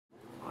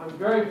I'm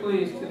very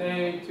pleased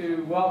today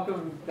to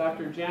welcome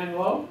Dr. Jan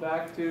Lowe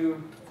back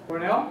to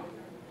Cornell.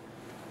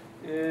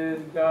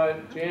 And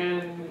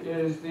Jan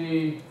is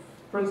the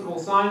principal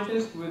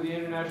scientist with the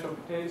International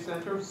Potato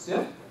Center,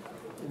 SPHI,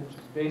 which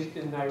is based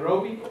in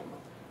Nairobi.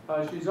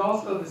 She's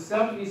also the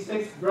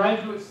 76th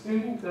graduate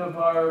student of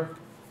our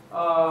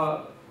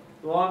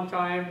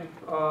longtime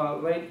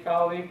late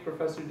colleague,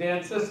 Professor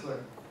Dan Sisler.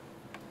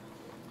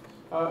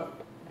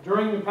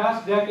 During the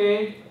past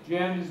decade,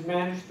 Jan has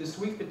managed the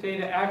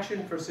Sweetpotato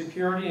Action for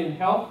Security and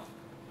Health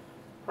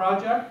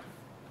project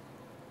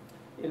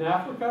in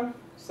Africa,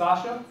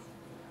 SASHA,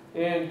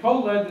 and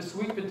co-led the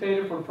Sweet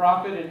Potato for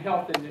Profit and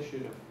Health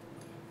initiative.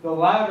 The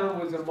latter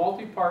was a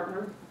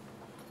multi-partner,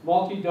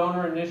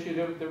 multi-donor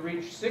initiative that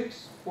reached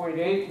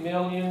 6.8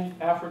 million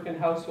African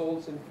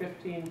households in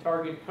 15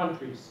 target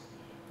countries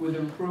with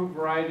improved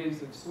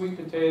varieties of sweet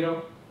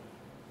potato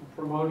and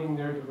promoting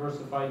their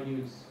diversified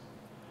use.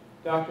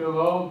 Dr.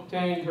 Lowe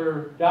obtained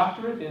her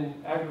doctorate in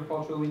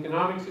agricultural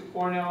economics at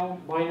Cornell,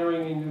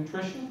 minoring in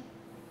nutrition.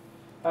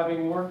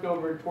 Having worked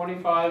over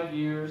 25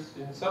 years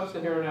in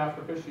sub-Saharan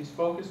Africa, she's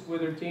focused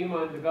with her team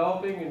on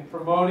developing and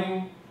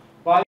promoting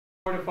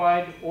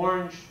biofortified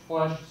orange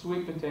flesh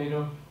sweet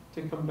potato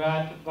to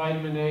combat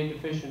vitamin A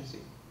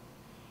deficiency.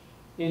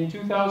 In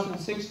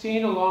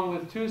 2016, along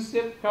with two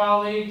SPHI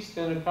colleagues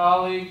and a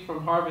colleague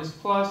from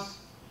HarvestPlus,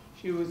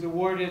 she was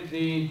awarded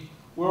the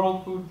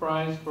World Food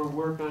Prize for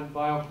work on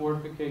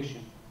biofortification.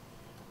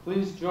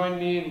 Please join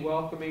me in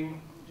welcoming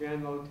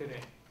Jan Lowe today.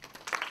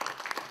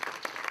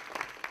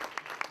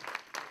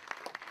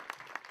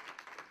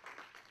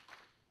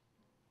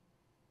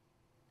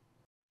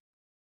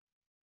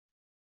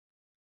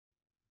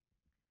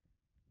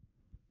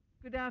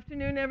 Good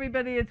afternoon,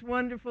 everybody. It's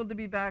wonderful to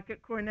be back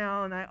at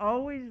Cornell, and I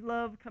always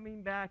love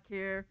coming back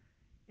here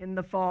in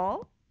the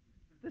fall,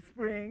 the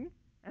spring,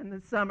 and the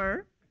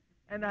summer,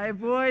 and I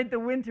avoid the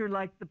winter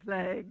like the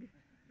plague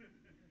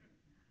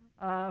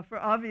for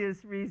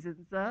obvious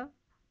reasons. Today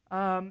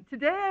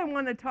I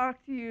want to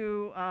talk to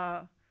you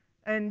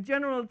in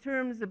general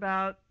terms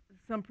about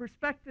some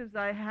perspectives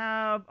I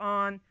have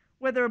on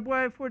whether a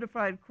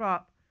biofortified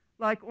crop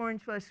like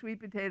orange flesh sweet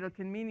potato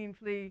can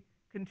meaningfully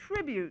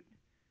contribute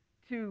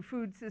to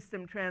food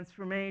system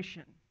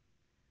transformation.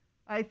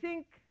 I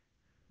think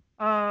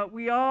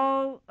we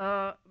all,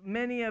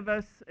 many of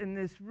us in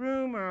this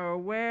room are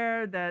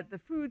aware that the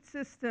food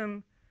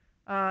system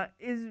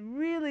is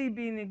really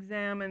being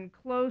examined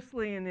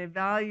closely and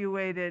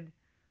evaluated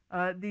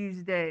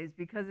these days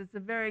because it's a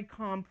very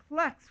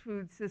complex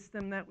food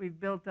system that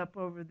we've built up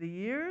over the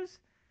years,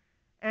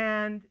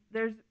 and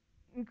there's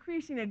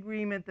increasing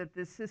agreement that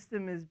this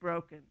system is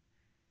broken.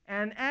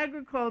 And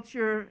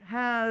agriculture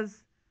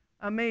has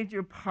a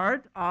major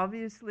part,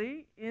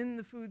 obviously, in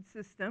the food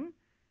system,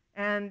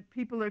 and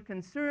people are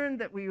concerned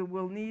that we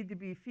will need to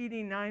be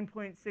feeding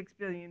 9.6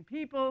 billion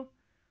people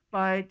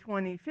by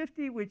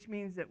 2050, which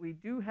means that we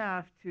do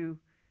have to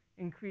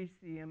increase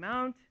the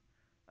amount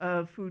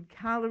of food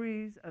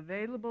calories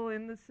available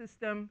in the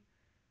system,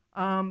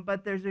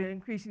 but there's an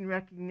increasing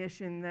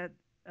recognition that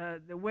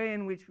the way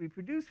in which we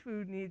produce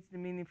food needs to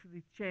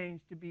meaningfully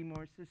change to be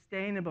more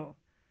sustainable.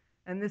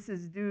 And this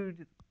is due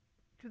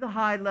to the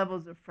high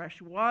levels of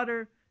fresh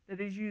water that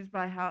is used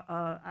by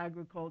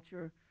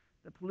agriculture,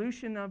 the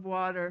pollution of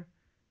water,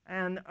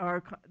 and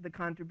the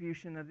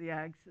contribution of the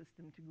ag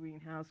system to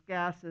greenhouse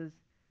gases,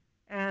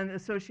 and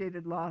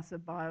associated loss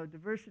of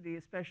biodiversity,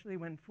 especially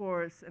when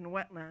forests and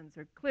wetlands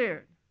are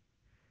cleared.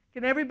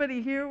 Can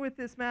everybody hear with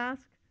this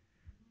mask?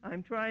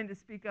 I'm trying to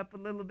speak up a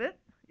little bit.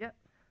 Yep.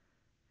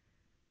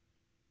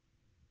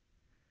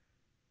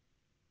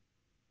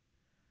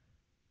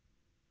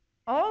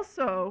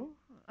 Also,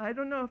 I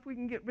don't know if we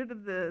can get rid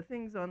of the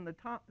things on the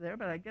top there,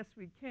 but I guess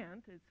we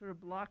can't. It's sort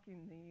of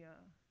blocking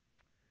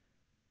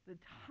the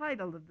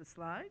title of the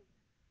slide.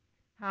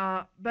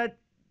 But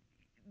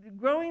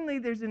growingly,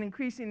 there's an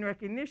increasing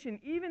recognition,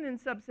 even in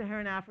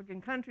sub-Saharan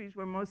African countries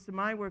where most of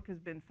my work has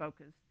been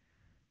focused,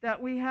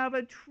 that we have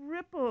a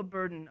triple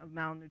burden of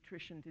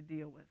malnutrition to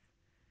deal with.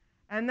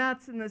 And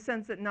that's in the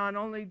sense that not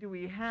only do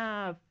we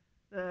have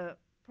the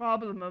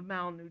problem of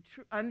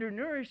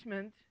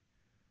undernourishment,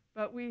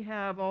 but we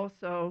have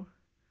also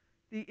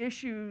the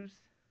issues,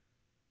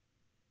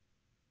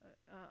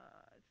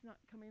 it's not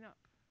coming up,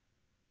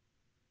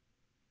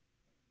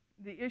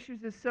 the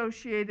issues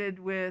associated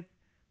with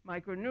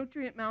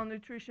micronutrient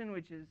malnutrition,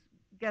 which is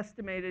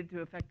guesstimated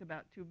to affect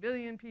about 2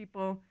 billion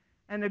people,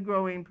 and a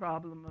growing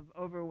problem of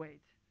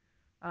overweight.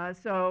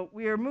 So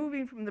we are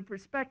moving from the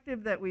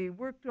perspective that we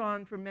worked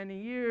on for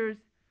many years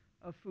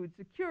of food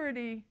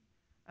security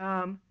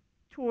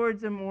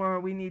towards a more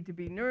we need to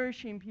be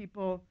nourishing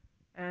people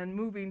and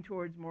moving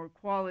towards more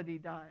quality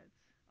diets.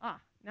 Ah,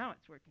 now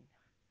it's working.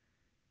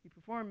 You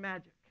perform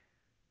magic.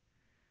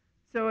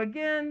 So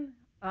again,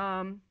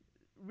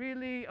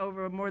 really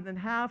over more than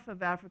half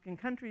of African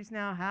countries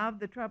now have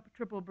the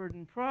triple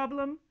burden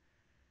problem.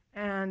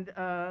 And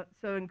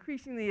so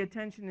increasingly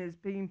attention is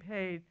being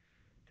paid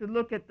to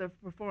look at the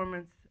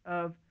performance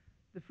of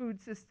the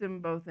food system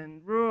both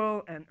in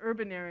rural and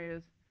urban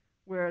areas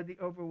where the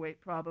overweight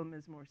problem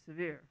is more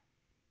severe.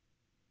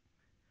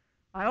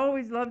 I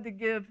always love to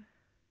give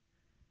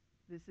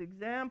this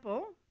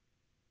example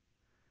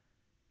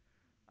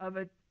of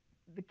the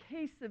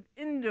case of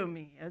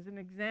Indomie as an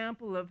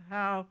example of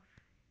how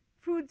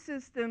food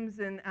systems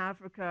in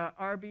Africa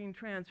are being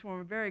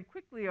transformed very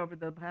quickly over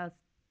the past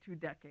 2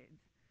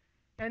 decades.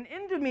 And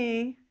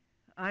Indomie,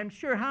 I'm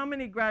sure, how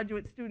many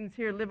graduate students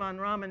here live on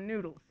ramen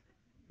noodles?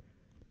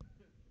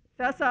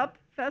 Fess up,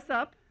 fess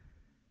up.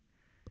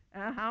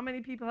 How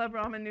many people have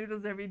ramen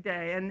noodles every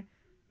day? And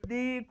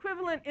the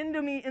equivalent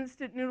Indomie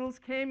instant noodles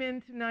came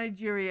into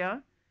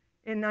Nigeria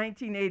in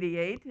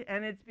 1988,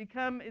 and it's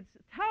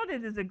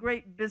touted as a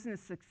great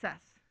business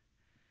success.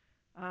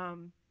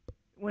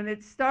 When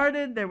it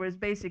started, there was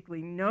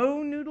basically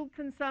no noodle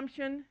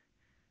consumption.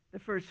 The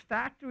first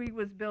factory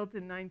was built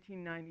in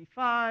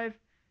 1995.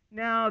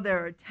 Now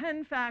there are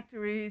 10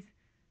 factories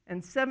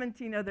and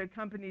 17 other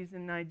companies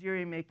in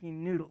Nigeria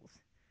making noodles.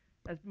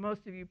 As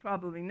most of you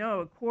probably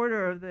know,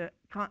 1/4 of the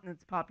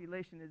continent's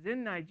population is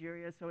in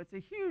Nigeria, so it's a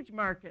huge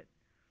market.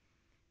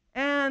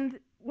 And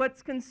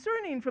what's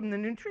concerning from the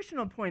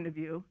nutritional point of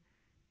view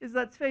is,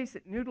 let's face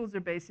it, noodles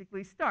are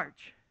basically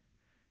starch.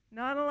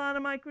 Not a lot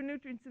of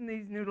micronutrients in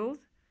these noodles,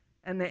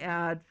 and they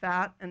add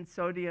fat and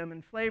sodium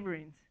and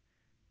flavorings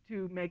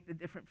to make the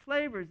different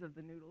flavors of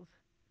the noodles.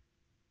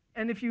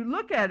 And if you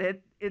look at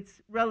it,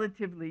 it's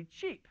relatively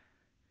cheap,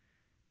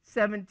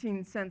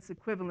 17 cents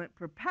equivalent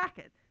per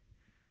packet.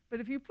 But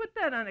if you put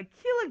that on a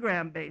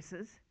kilogram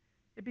basis,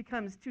 it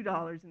becomes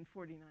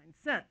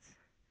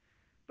 $2.49.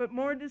 But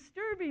more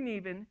disturbing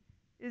even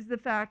is the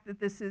fact that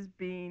this is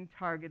being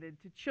targeted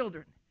to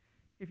children.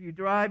 If you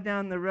drive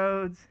down the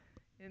roads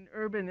in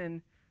urban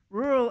and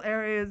rural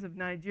areas of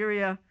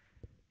Nigeria,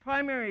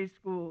 primary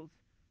schools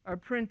are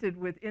printed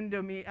with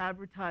Indomie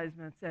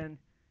advertisements, and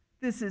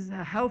this is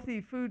a healthy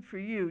food for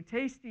you,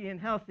 tasty and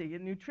healthy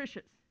and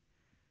nutritious.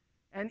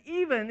 And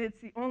even it's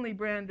the only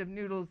brand of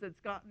noodles that's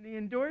gotten the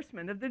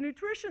endorsement of the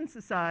Nutrition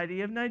Society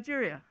of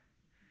Nigeria.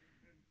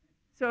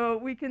 So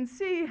we can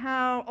see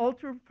how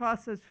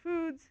ultra-processed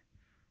foods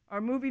are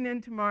moving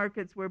into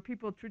markets where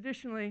people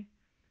traditionally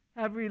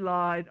have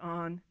relied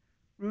on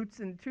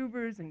roots and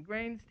tubers and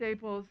grain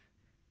staples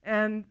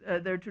and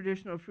their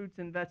traditional fruits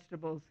and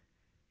vegetables.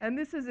 And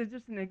this is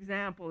just an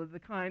example of the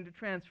kind of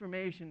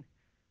transformation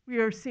we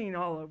are seeing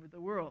all over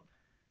the world,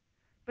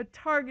 but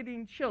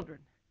targeting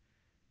children.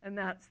 And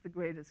that's the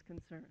greatest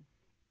concern.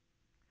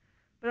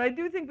 But I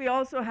do think we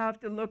also have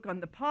to look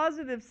on the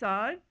positive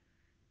side.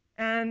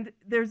 And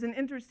there's an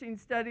interesting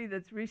study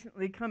that's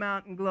recently come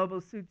out in Global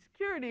Food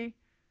Security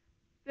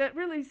that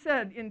really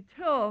said,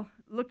 until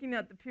looking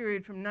at the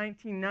period from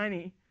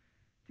 1990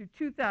 to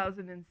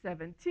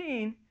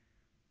 2017,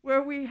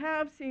 where we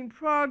have seen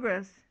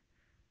progress,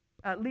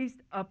 at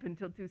least up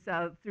until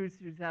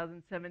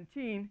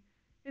 2017,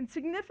 in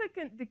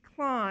significant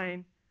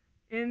decline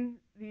in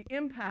the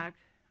impact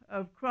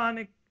of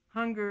chronic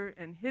hunger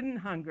and hidden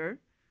hunger,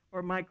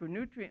 or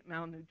micronutrient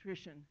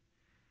malnutrition,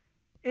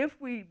 if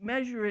we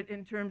measure it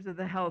in terms of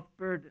the health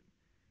burden.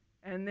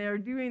 And they're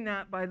doing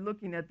that by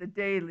looking at the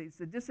dailies,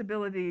 the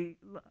disability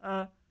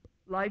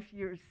life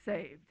years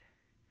saved.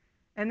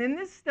 And in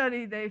this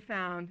study, they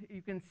found,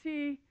 you can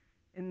see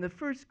in the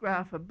first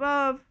graph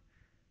above,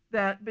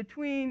 that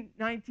between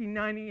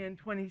 1990 and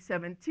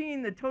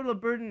 2017, the total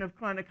burden of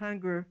chronic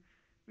hunger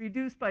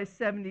reduced by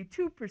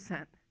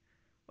 72%.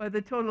 While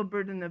the total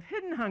burden of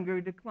hidden hunger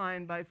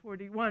declined by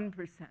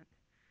 41%.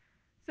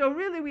 So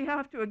really we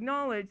have to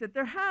acknowledge that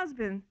there has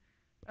been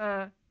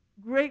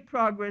great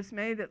progress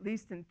made, at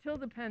least until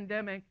the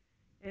pandemic,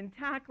 in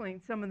tackling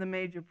some of the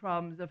major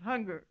problems of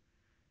hunger.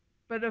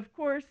 But of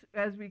course,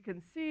 as we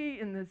can see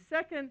in the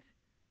second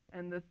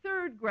and the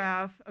third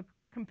graph,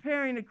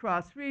 comparing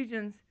across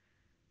regions,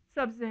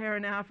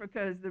 sub-Saharan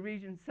Africa is the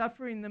region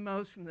suffering the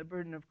most from the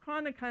burden of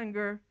chronic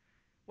hunger,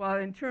 while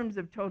in terms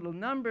of total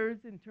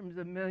numbers, in terms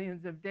of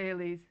millions of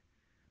dailies,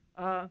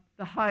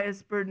 the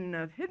highest burden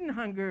of hidden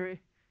hunger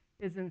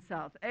is in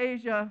South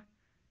Asia.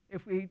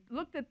 If we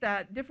looked at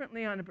that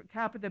differently on a per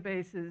capita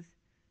basis,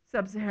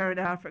 sub-Saharan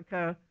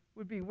Africa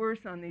would be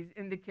worse on these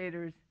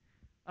indicators,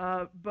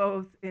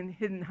 both in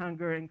hidden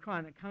hunger and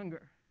chronic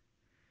hunger.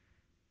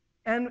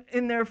 And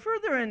in their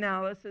further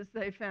analysis,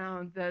 they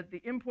found that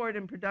the import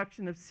and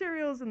production of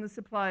cereals and the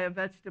supply of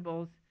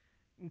vegetables,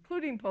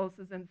 including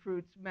pulses and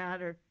fruits,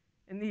 matter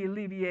in the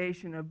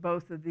alleviation of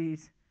both of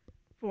these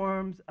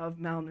forms of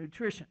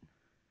malnutrition.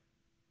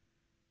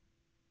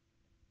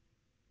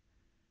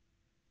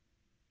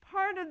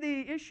 Part of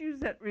the issues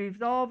that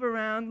revolve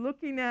around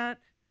looking at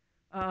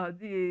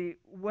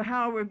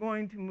how we're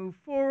going to move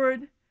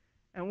forward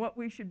and what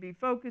we should be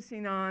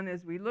focusing on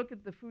as we look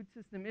at the food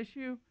system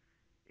issue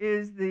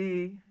is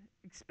the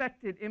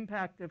expected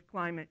impact of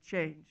climate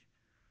change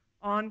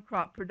on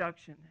crop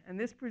production. And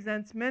this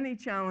presents many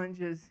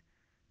challenges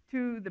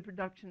to the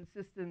production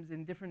systems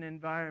in different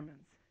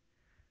environments.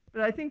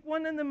 But I think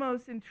one of the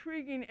most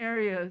intriguing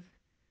areas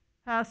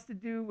has to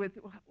do with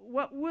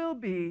what will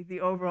be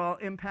the overall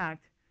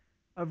impact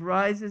of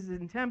rises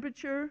in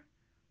temperature,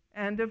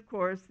 and of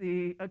course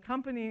the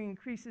accompanying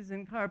increases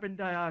in carbon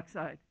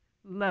dioxide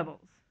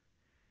levels.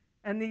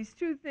 And these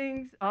two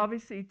things,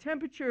 obviously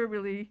temperature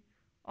really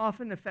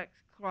often affects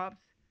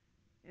crops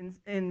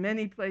in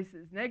many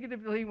places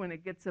negatively. When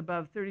it gets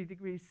above 30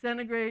 degrees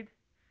centigrade,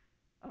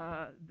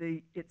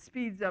 it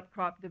speeds up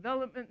crop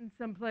development in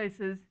some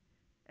places,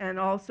 and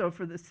also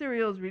for the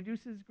cereals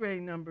reduces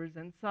grain numbers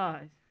and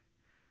size.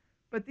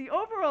 But the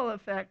overall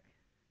effect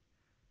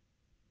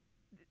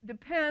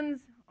depends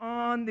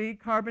on the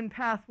carbon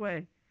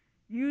pathway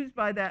used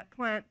by that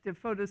plant to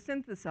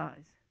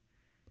photosynthesize.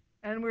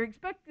 And we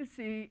expect to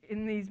see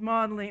in these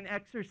modeling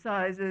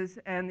exercises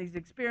and these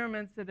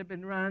experiments that have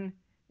been run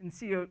in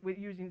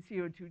using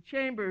CO2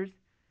 chambers,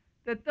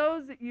 that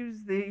those that use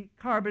the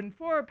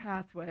carbon-4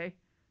 pathway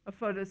of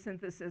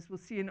photosynthesis will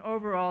see an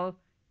overall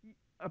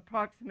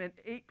approximate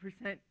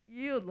 8%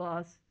 yield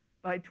loss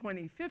by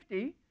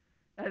 2050.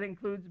 That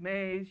includes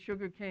maize,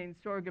 sugarcane,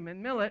 sorghum,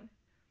 and millet.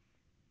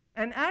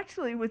 And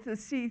actually, with the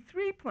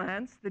C3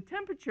 plants, the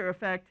temperature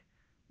effect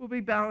will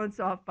be balanced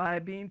off by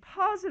being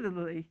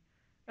positively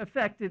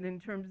affected in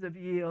terms of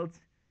yields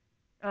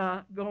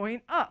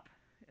going up.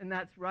 And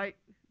that's right,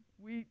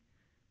 wheat,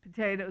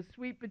 potatoes,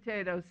 sweet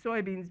potatoes,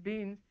 soybeans,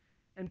 beans,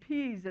 and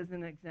peas as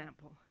an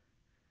example.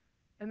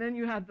 And then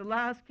you have the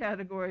last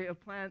category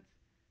of plants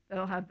that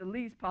will have the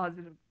least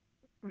positive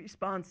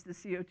response to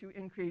CO2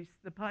 increase,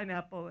 the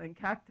pineapple and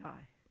cacti.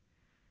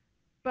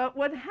 But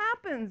what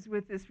happens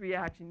with this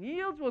reaction?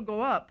 Yields will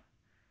go up,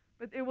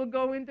 but they will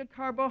go into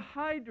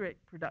carbohydrate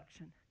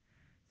production.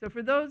 So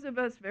for those of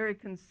us very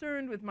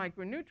concerned with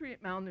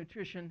micronutrient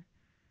malnutrition,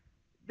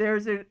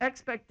 there's an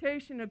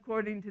expectation,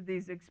 according to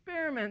these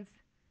experiments,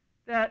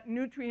 that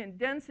nutrient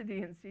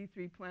density in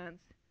C3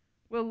 plants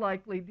will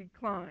likely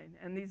decline.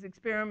 And these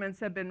experiments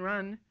have been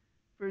run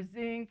for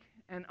zinc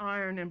and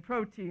iron and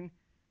protein,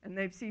 and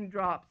they've seen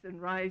drops in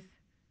rice,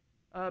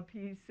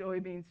 peas,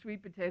 soybeans,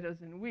 sweet potatoes,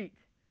 and wheat,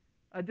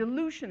 a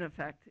dilution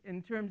effect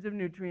in terms of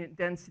nutrient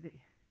density.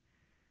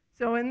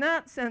 So in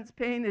that sense,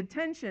 paying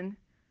attention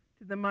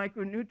to the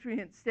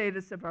micronutrient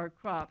status of our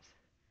crops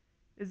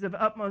is of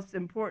utmost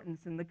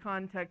importance in the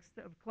context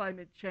of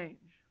climate change.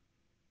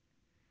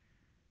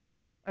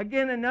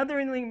 Again,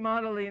 another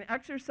modeling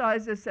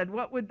exercise has said,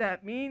 what would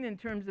that mean in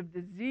terms of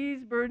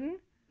disease burden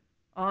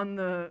on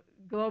the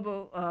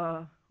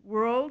global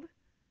world?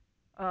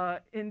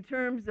 In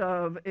terms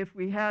of if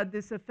we had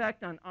this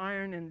effect on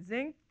iron and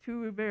zinc,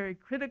 two very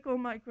critical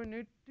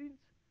micronutrients.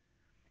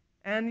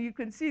 And you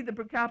can see the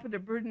per capita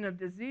burden of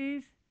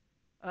disease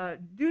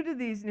due to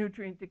these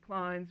nutrient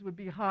declines would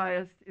be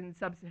highest in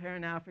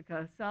sub-Saharan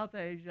Africa, South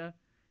Asia,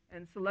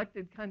 and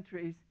selected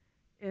countries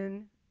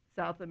in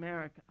South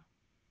America.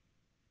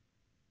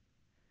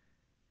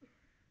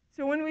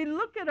 So when we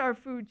look at our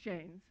food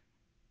chains,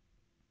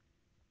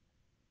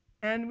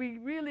 and we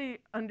really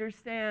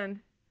understand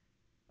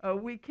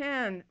we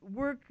can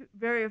work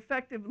very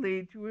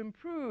effectively to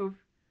improve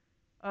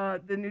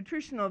the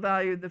nutritional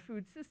value of the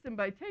food system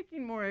by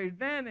taking more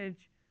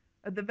advantage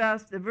of the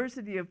vast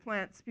diversity of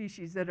plant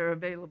species that are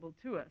available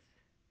to us.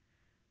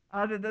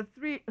 Out of the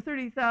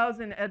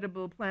 30,000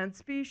 edible plant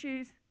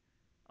species,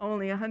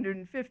 only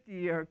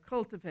 150 are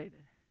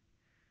cultivated.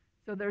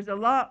 So there's a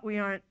lot we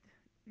aren't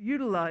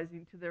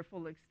utilizing to their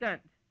full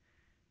extent.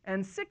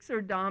 And 6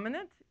 are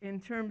dominant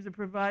in terms of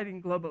providing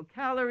global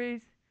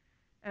calories,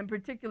 and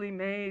particularly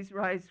maize,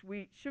 rice,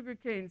 wheat,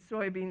 sugarcane,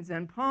 soybeans,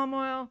 and palm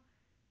oil,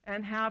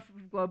 and half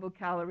of global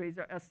calories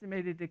are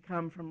estimated to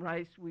come from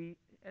rice, wheat,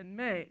 and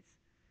maize.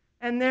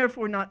 And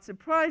therefore, not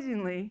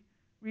surprisingly,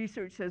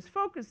 research has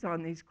focused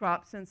on these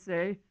crops since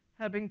they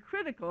have been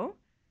critical,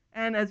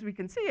 and as we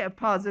can see, have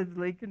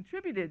positively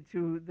contributed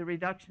to the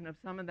reduction of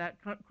some of that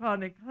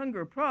chronic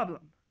hunger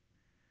problem.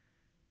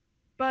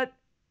 But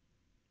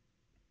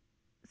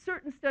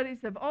certain studies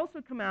have also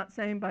come out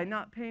saying by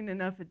not paying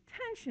enough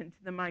attention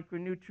to the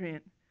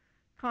micronutrient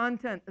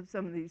content of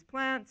some of these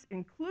plants,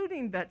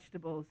 including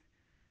vegetables,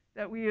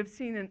 that we have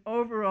seen an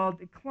overall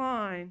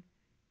decline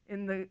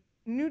in the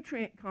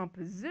nutrient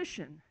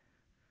composition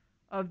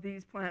of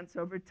these plants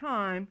over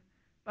time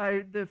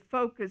by the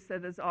focus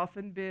that has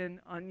often been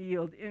on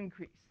yield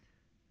increase.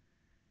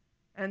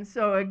 And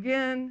so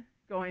again,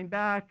 going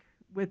back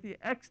with the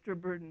extra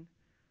burden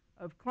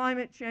of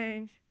climate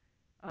change,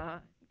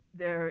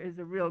 there is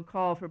a real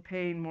call for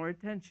paying more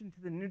attention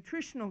to the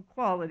nutritional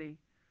quality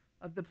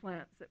of the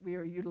plants that we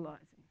are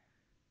utilizing.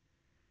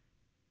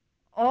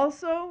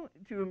 Also,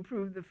 to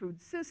improve the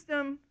food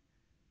system,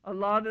 a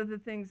lot of the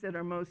things that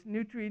are most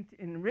nutrient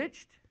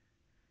enriched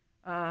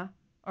are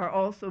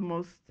also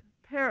most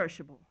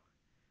perishable.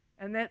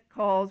 And that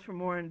calls for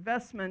more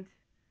investment.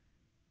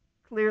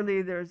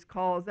 Clearly, there's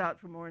calls out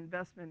for more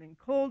investment in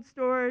cold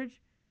storage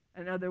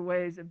and other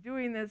ways of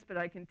doing this, but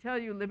I can tell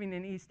you, living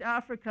in East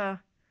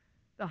Africa,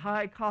 the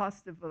high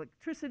cost of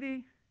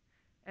electricity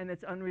and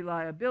its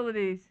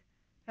unreliabilities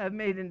have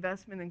made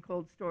investment in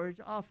cold storage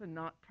often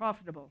not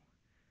profitable.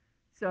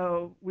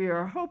 So we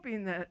are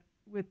hoping that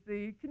with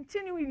the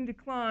continuing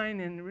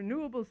decline in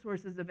renewable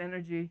sources of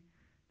energy,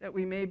 that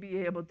we may be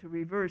able to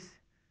reverse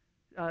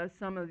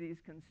some of these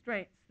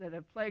constraints that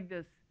have plagued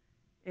us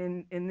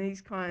in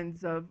these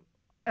kinds of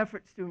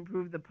efforts to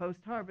improve the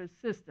post-harvest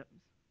systems.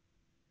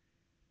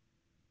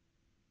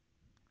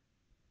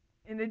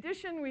 In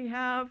addition, we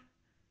have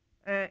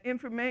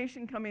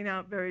information coming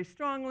out very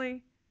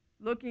strongly,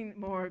 looking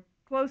more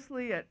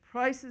closely at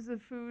prices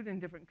of food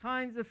and different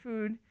kinds of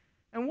food,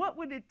 and what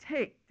would it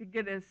take to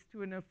get us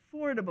to an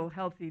affordable,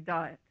 healthy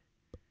diet.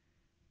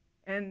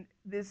 And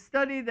this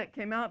study that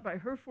came out by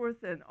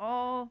Howarth and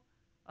all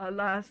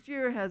last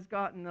year has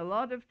gotten a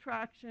lot of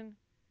traction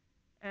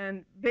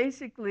and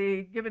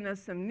basically given us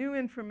some new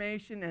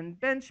information and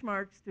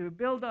benchmarks to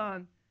build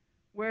on,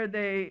 where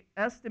they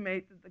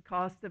estimate that the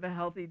cost of a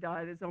healthy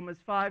diet is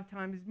almost 5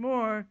 times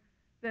more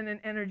than an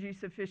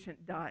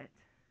energy-sufficient diet.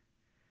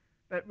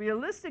 But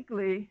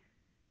realistically,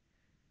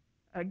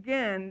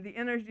 again, the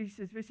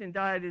energy-sufficient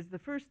diet is the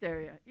first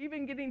area.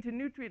 Even getting to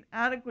nutrient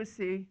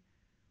adequacy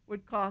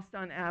would cost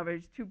on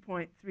average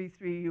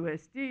 $2.33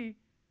 USD,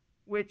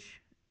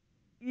 which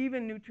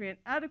even nutrient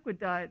adequate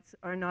diets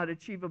are not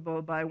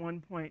achievable by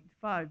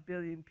 1.5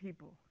 billion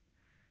people.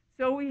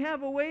 So we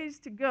have a ways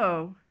to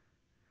go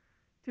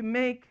to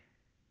make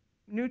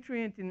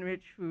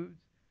nutrient-enriched foods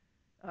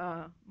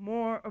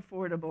more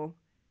affordable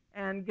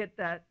and get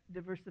that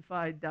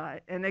diversified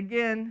diet. And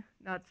again,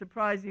 not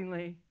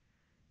surprisingly,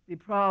 the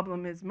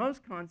problem is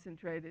most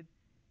concentrated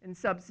in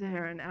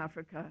sub-Saharan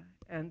Africa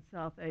and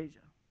South Asia.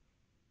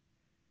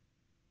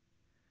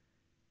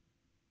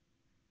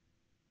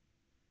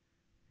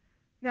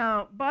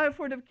 Now,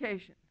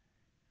 biofortification.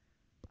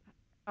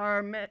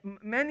 Are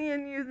many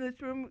in you in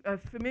this room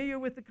familiar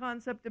with the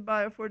concept of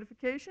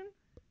biofortification?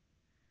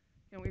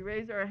 Can we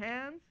raise our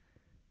hands?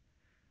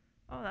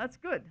 Oh, that's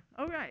good.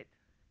 All right.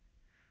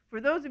 For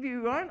those of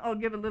you who aren't, I'll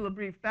give a little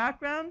brief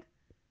background.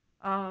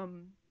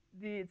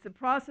 It's a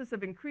process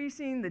of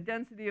increasing the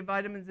density of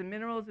vitamins and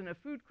minerals in a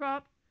food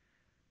crop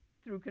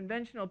through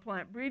conventional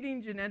plant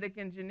breeding, genetic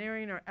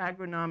engineering, or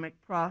agronomic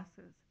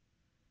process.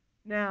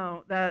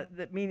 Now,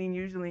 that meaning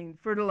usually in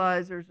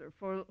fertilizers or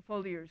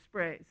foliar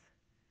sprays.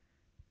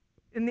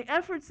 In the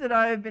efforts that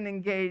I have been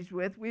engaged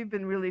with, we've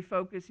been really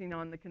focusing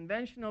on the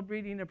conventional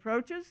breeding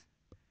approaches,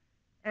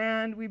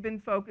 and we've been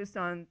focused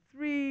on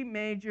 3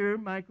 major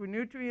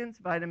micronutrients,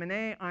 vitamin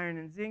A, iron,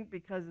 and zinc,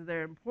 because of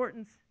their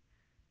importance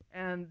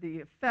and the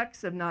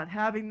effects of not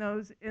having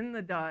those in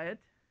the diet,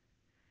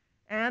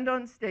 and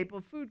on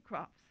staple food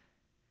crops.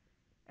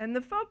 And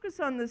the focus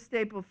on the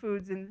staple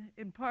foods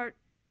in part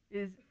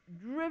is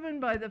driven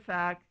by the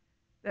fact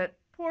that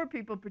poor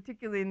people,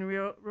 particularly in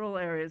rural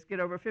areas,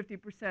 get over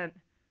 50%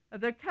 of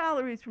their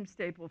calories from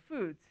staple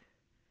foods.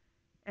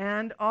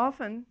 And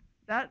often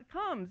that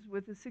comes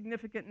with a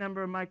significant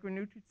number of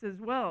micronutrients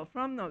as well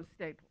from those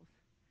staples.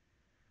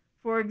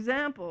 For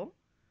example,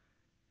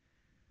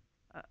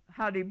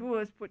 Howarth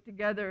Bouis put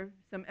together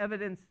some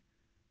evidence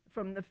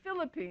from the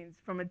Philippines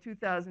from a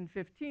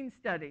 2015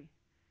 study.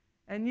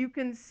 And you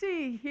can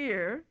see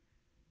here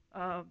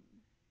the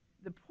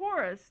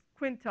poorest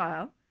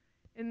quintile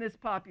in this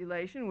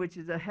population, which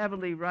is a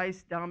heavily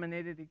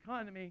rice-dominated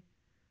economy,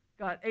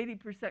 got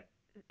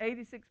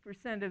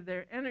 86% of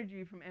their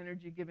energy from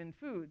energy-given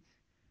foods.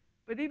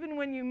 But even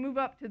when you move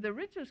up to the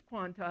richest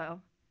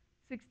quintile,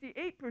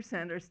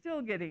 68% are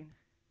still getting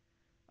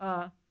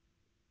 68%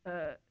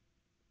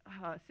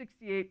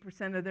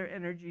 of their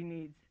energy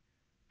needs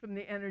from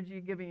the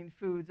energy-giving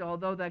foods.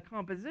 Although the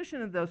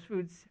composition of those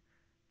foods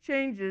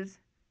changes,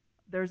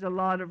 there's a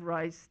lot of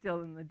rice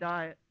still in the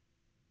diet.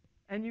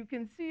 And you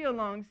can see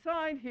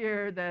alongside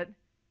here that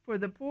for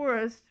the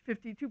poorest,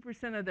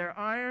 52% of their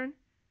iron,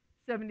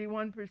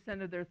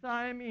 71% of their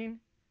thiamine,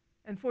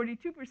 and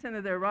 42%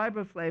 of their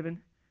riboflavin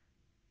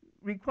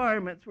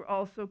requirements were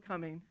also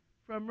coming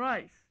from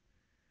rice.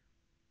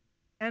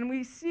 And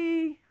we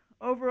see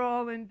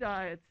overall in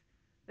diets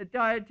that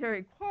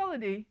dietary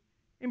quality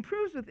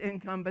improves with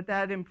income, but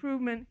that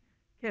improvement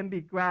can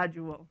be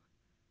gradual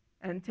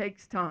and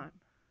takes time.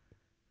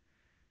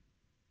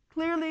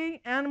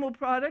 Clearly, animal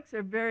products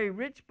are very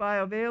rich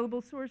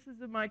bioavailable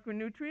sources of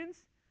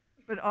micronutrients,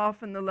 but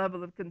often the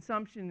level of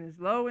consumption is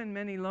low in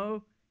many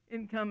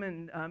low-income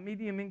and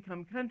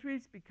medium-income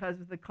countries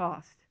because of the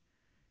cost.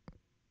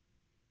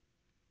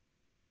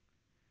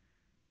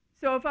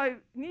 So if I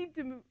need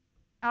to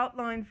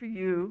outline for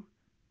you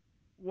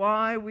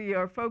why we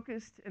are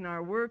focused in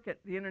our work at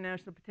the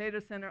International Potato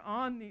Center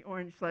on the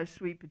orange flesh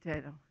sweet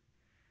potato.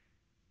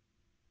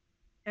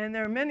 And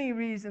there are many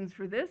reasons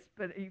for this,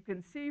 but you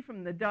can see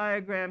from the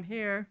diagram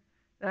here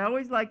that I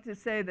always like to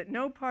say that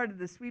no part of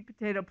the sweet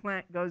potato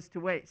plant goes to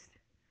waste.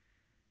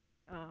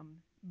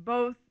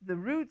 Both the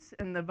roots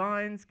and the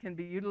vines can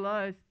be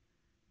utilized.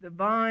 The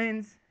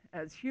vines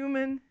as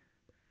human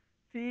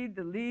feed,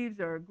 the leaves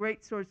are a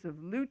great source of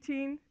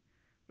lutein,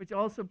 which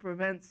also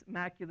prevents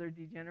macular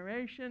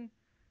degeneration.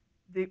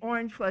 The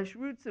orange flesh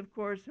roots, of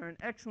course, are an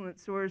excellent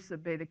source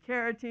of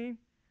beta-carotene,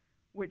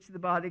 which the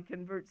body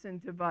converts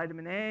into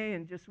vitamin A,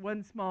 and just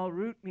one small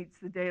root meets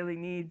the daily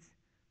needs,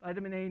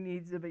 vitamin A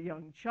needs of a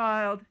young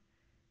child.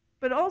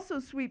 But also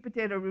sweet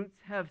potato roots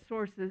have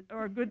sources,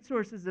 or good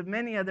sources of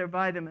many other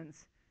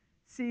vitamins,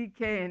 C,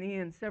 K, and E,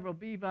 and several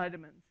B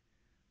vitamins.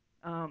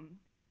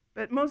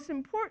 But most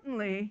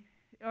importantly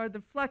are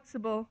the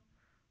flexible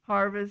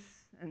harvest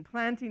and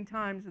planting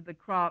times of the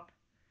crop.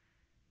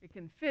 It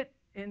can fit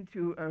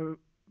into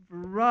a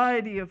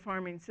variety of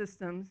farming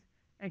systems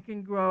and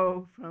can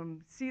grow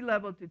from sea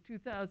level to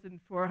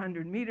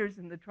 2,400 meters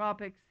in the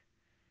tropics.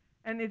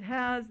 And it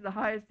has the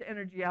highest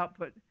energy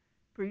output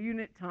per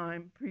unit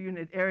time, per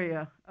unit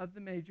area of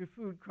the major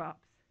food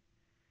crops.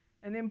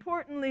 And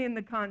importantly, in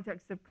the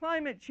context of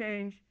climate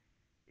change,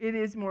 it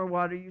is more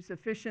water use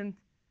efficient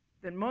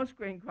than most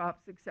grain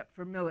crops except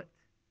for millet.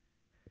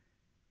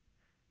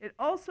 It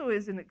also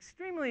is an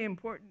extremely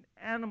important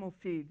animal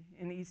feed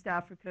in East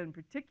Africa in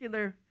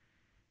particular.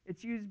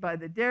 It's used by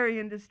the dairy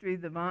industry,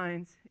 the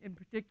vines in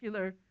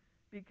particular,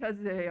 because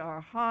they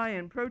are high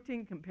in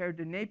protein compared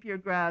to Napier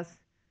grass.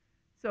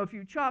 So if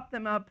you chop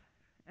them up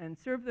and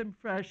serve them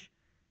fresh,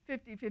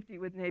 50-50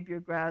 with Napier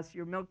grass,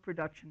 your milk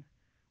production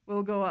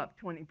will go up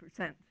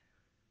 20%.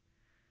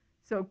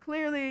 So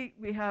clearly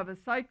we have a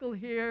cycle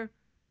here,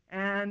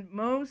 and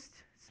most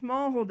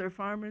smallholder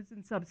farmers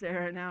in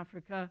sub-Saharan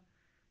Africa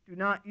do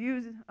not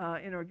use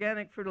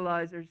inorganic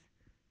fertilizers.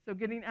 So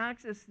getting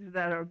access to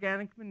that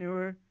organic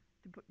manure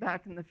to put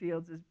back in the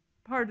fields is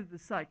part of the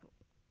cycle.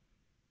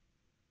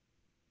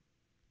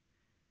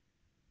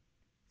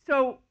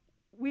 So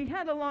we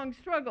had a long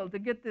struggle to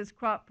get this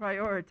crop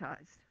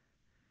prioritized.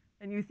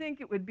 And you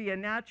think it would be a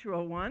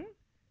natural one,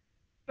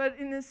 but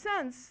in a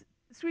sense,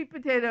 sweet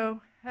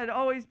potato had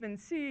always been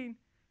seen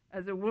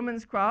as a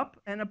woman's crop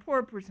and a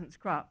poor person's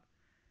crop.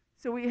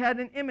 So we had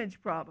an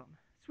image problem.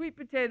 Sweet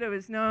potato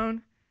is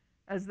known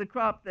as the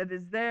crop that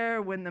is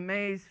there when the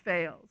maize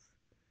fails,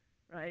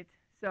 right?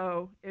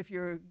 So if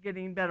you're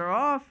getting better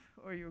off,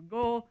 or your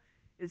goal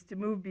is to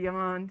move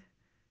beyond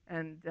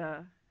and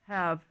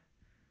have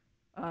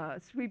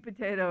sweet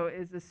potato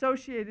is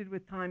associated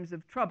with times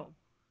of trouble.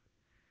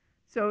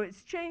 So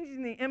it's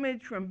changing the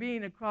image from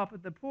being a crop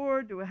of the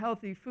poor to a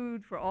healthy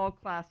food for all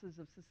classes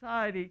of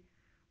society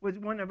was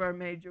one of our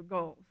major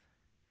goals.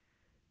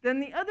 Then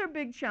the other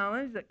big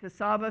challenge that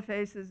cassava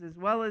faces, as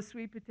well as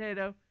sweet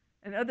potato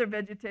and other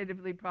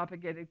vegetatively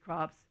propagated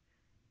crops,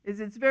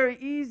 is it's very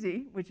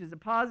easy, which is a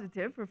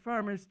positive, for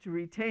farmers to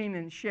retain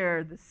and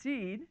share the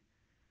seed.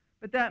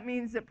 But that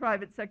means that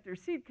private sector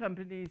seed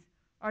companies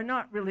are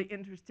not really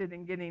interested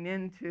in getting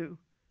into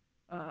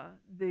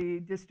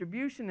the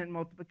distribution and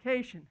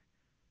multiplication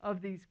of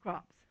these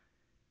crops,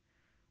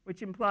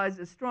 which implies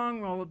a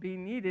strong role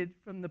being needed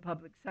from the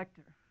public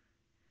sector.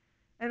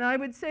 And I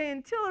would say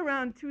until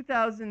around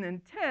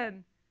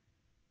 2010,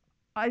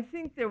 I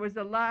think there was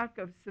a lack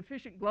of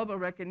sufficient global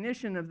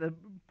recognition of the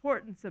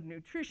importance of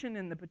nutrition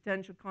and the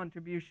potential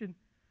contribution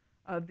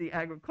of the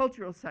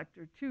agricultural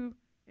sector to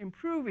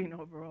improving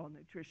overall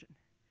nutrition.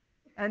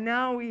 And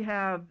now we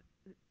have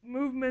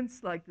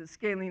movements like the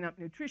Scaling Up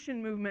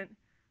Nutrition movement,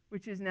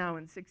 which is now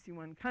in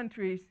 61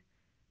 countries,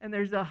 and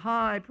there's a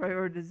high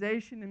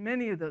prioritization in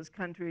many of those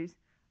countries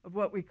of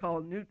what we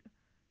call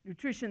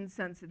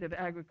nutrition-sensitive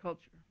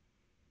agriculture.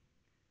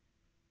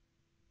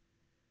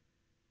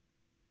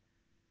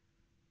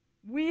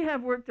 We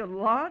have worked a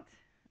lot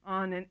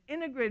on an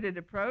integrated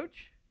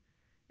approach.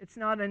 It's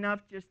not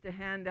enough just to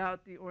hand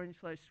out the orange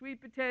flesh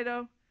sweet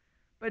potato,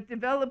 but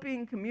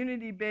developing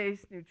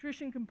community-based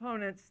nutrition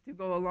components to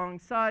go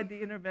alongside the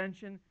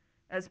intervention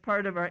as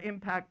part of our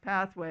impact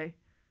pathway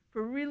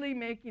for really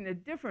making a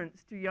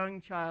difference to young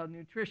child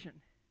nutrition.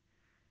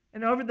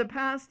 And over the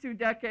past 2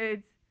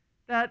 decades,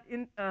 that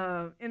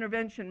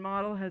intervention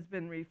model has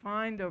been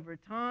refined over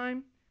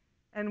time,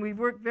 and we've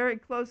worked very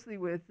closely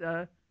with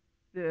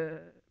the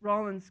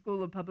Rollins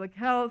School of Public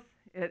Health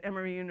at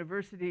Emory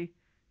University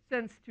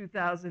since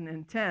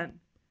 2010.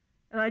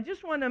 And I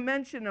just want to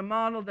mention a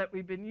model that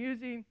we've been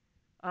using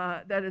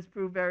that has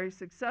proved very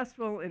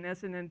successful in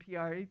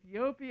SNNPR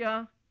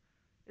Ethiopia.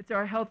 It's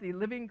our Healthy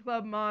Living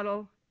Club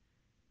model.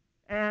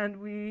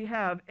 And we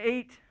have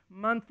 8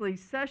 monthly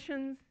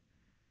sessions.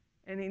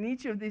 And in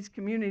each of these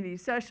community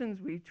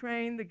sessions, we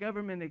train the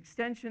government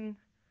extension,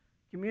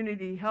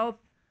 community health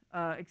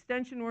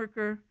extension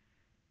worker,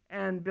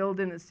 and build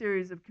in a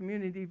series of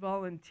community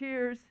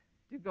volunteers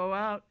to go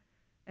out.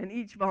 And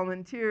each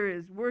volunteer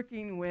is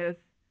working with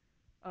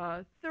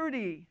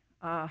 30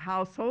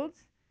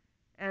 households.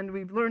 And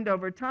we've learned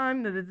over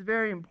time that it's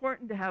very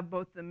important to have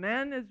both the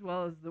men as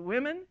well as the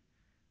women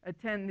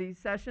attend these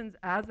sessions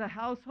as a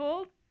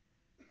household.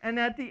 And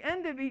at the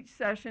end of each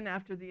session,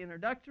 after the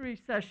introductory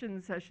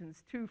session,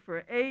 sessions 2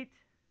 for 8,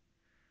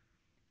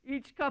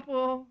 each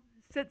couple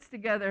sits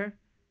together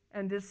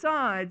and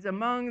decides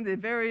among the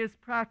various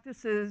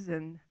practices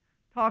and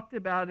talked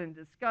about and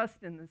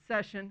discussed in the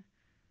session,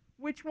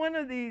 which one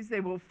of these they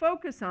will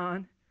focus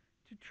on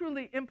to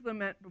truly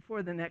implement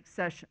before the next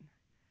session.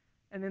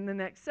 And in the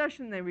next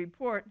session, they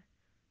report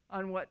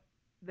on what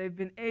they've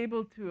been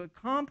able to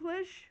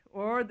accomplish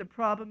or the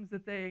problems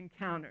that they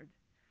encountered.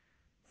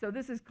 So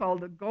this is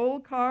called a goal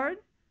card,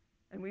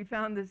 and we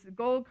found this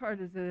goal card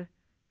is a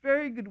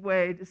very good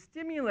way to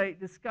stimulate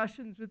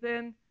discussions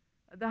within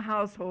the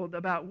household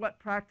about what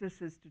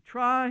practices to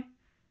try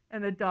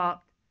and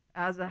adopt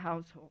as a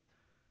household.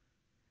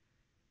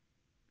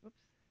 Oops,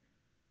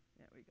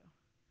 there we go.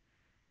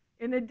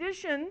 In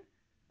addition,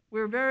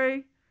 we're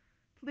very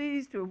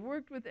pleased to have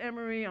worked with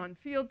Emory on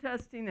field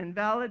testing and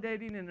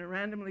validating in a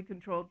randomly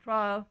controlled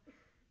trial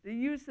the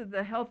use of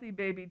the Healthy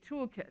Baby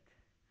Toolkit.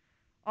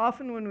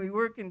 Often when we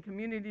work in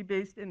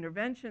community-based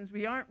interventions,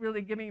 we aren't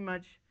really giving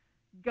much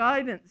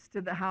guidance to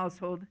the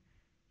household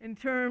in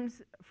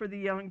terms, for the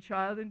young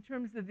child, in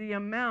terms of the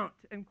amount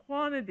and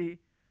quantity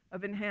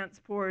of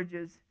enhanced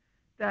forages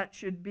that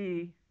should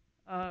be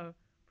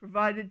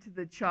provided to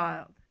the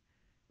child.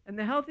 And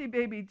the Healthy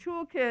Baby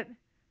Toolkit,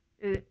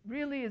 it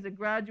really is a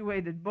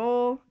graduated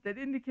bowl that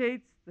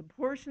indicates the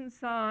portion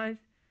size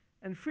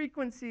and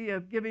frequency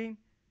of giving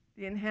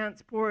the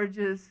enhanced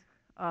forages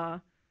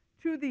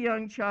to the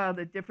young child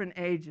at different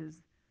ages.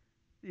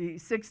 The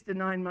 6 to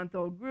 9 month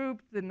old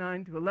group, the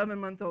 9 to 11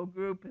 month old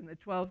group, and the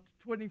 12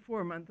 to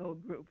 24 month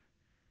old group.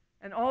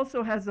 And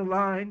also has a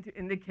line to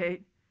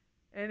indicate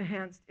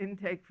enhanced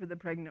intake for the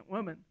pregnant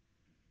woman.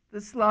 The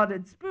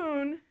slotted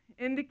spoon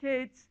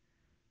indicates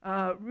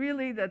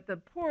really that the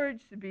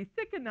porridge should be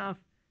thick enough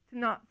to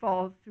not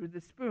fall through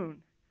the spoon.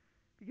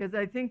 Because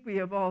I think we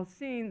have all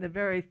seen the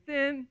very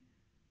thin,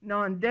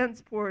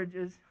 non-dense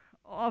porridges,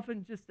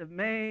 often just of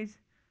maize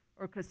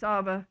or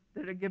cassava,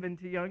 that are given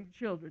to young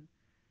children.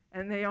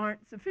 And they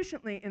aren't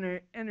sufficiently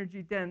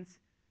energy dense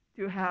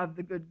to have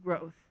the good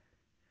growth.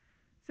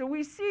 So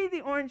we see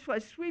the orange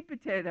flesh sweet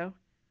potato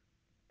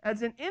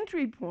as an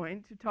entry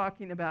point to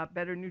talking about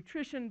better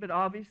nutrition, but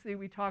obviously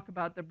we talk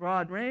about the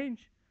broad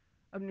range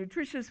of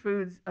nutritious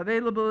foods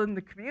available in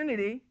the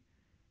community.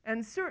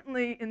 And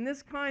certainly in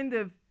this kind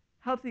of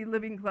Healthy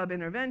Living Club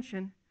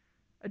intervention,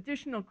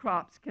 additional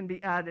crops can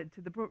be added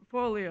to the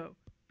portfolio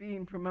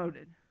being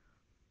promoted.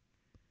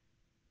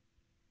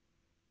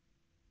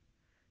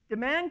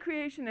 Demand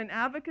creation and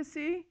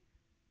advocacy.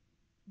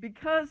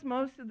 Because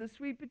most of the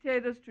sweet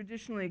potatoes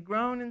traditionally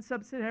grown in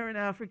sub-Saharan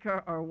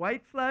Africa are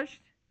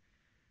white-fleshed,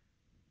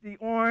 the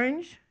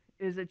orange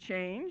is a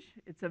change.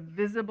 It's a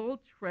visible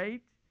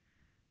trait.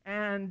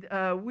 And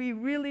we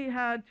really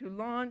had to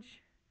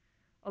launch,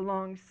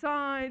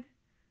 alongside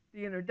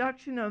the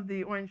introduction of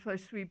the orange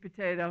flesh sweet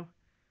potato,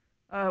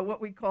 what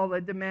we call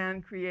a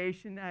demand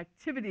creation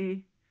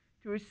activity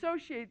to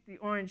associate the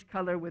orange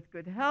color with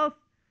good health.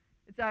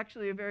 It's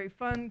actually a very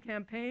fun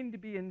campaign to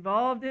be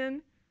involved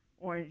in.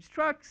 Orange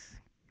trucks,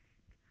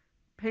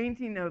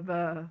 painting of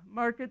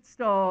market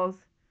stalls,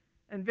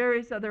 and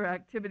various other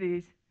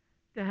activities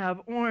to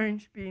have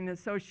orange being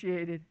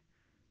associated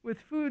with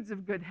foods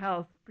of good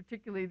health,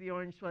 particularly the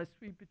orange flesh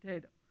sweet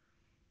potato.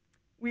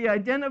 We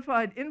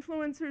identified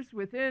influencers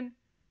within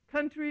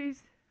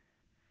countries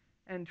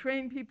and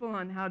trained people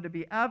on how to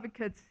be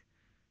advocates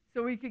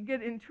so we could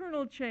get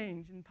internal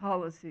change in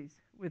policies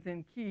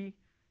within key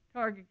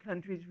target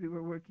countries we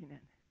were working in.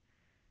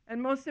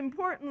 And most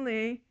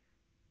importantly,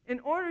 in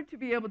order to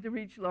be able to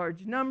reach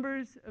large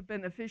numbers of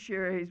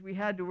beneficiaries, we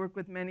had to work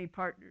with many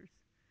partners.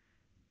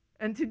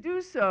 And to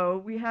do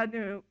so, we had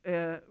to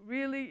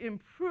really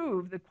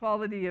improve the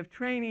quality of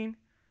training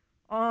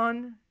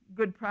on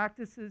good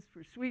practices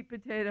for sweet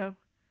potato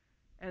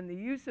and the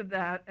use of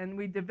that. And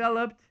we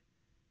developed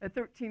a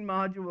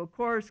 13-module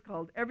course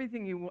called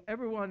Everything You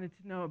Ever Wanted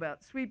to Know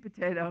About Sweet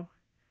Potato,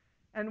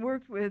 and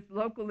worked with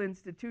local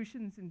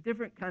institutions in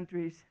different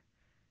countries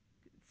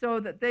so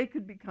that they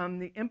could become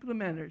the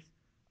implementers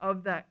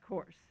of that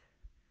course.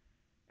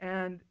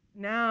 And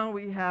now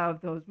we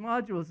have those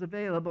modules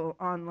available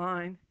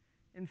online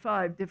in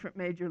 5 different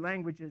major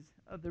languages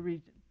of the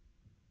region.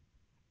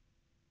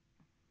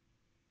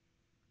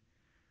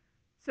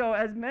 So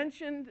as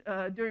mentioned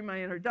during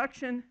my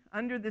introduction,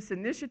 under this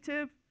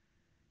initiative,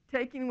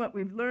 taking what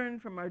we've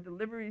learned from our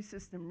delivery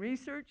system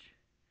research,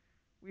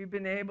 we've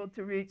been able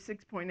to reach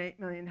 6.8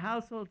 million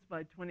households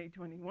by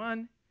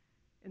 2021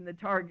 in the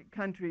target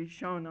countries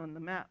shown on the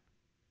map.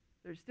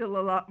 There's still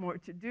a lot more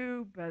to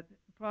do, but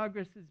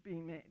progress is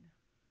being made.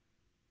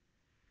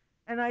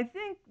 And I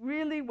think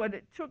really what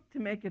it took to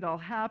make it all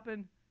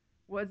happen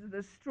was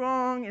the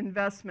strong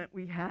investment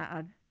we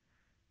had,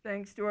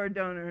 thanks to our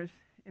donors,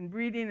 in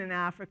breeding in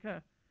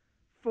Africa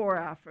for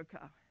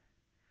Africa.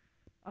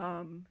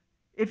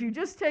 If you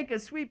just take a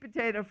sweet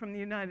potato from the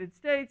United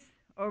States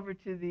over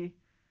to the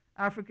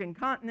African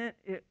continent,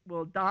 it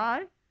will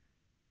die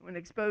when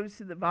exposed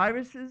to the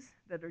viruses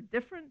that are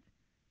different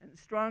and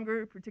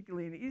stronger,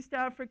 particularly in East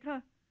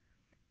Africa.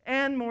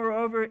 And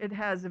moreover, it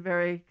has a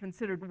very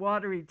considered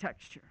watery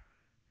texture.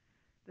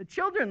 The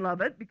children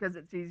love it because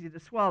it's easy to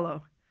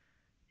swallow.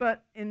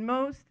 But in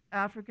most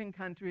African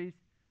countries,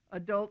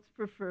 adults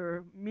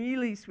prefer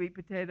mealy sweet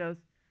potatoes,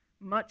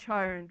 much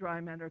higher in dry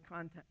matter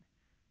content.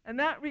 And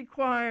that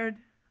required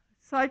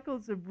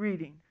cycles of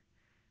breeding.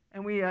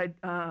 And we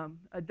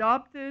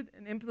adopted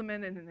and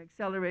implemented an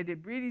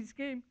accelerated breeding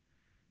scheme.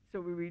 So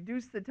we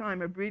reduced the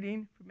time of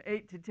breeding from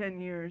 8 to 10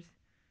 years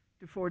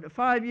to 4 to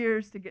 5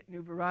 years to get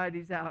new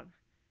varieties out.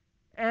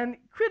 And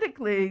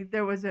critically,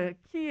 there was a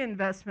key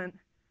investment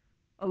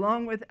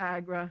along with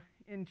AGRA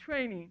in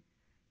training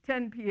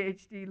 10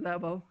 PhD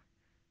level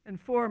and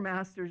 4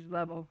 master's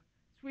level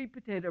sweet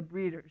potato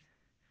breeders,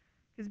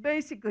 because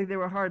basically there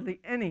were hardly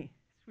any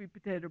sweet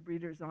potato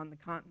breeders on the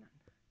continent.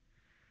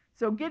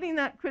 So getting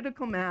that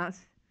critical mass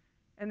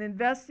and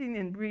investing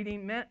in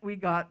breeding meant we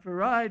got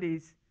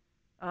varieties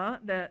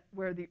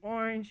where the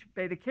orange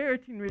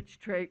beta-carotene-rich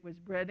trait was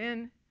bred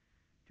in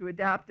to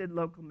adapted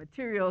local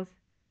materials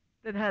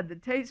that had the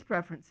taste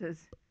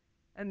preferences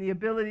and the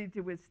ability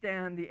to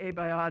withstand the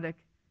abiotic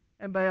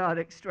and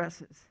biotic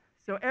stresses.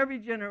 So every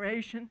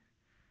generation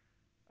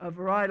of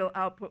varietal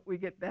output, we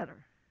get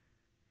better.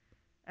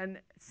 And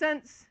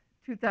since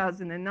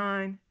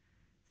 2009,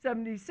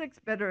 76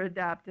 better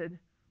adapted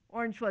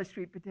orange flesh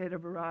sweet potato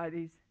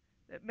varieties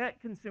that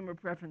met consumer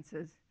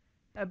preferences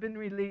have been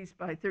released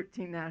by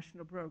 13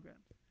 national programs.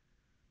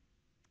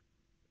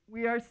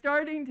 We are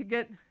starting to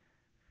get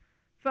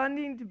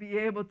funding to be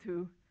able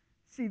to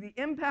see the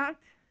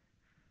impact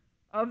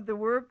of the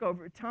work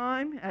over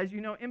time. As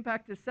you know,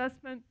 impact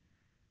assessment,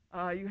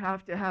 you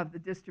have to have the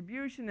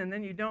distribution, and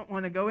then you don't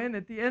want to go in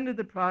at the end of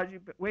the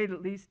project, but wait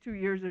at least 2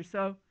 years or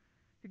so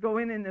to go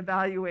in and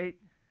evaluate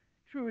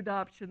true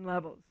adoption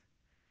levels.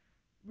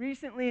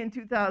 Recently, in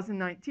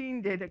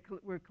 2019, data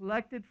were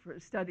collected for a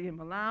study in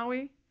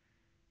Malawi,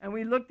 and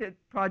we looked at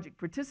project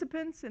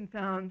participants and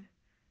found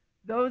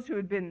those who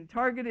had been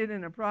targeted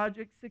in a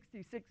project,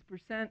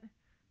 66%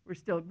 were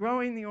still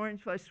growing the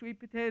orange flesh sweet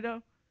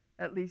potato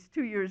at least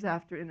 2 years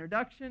after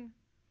introduction.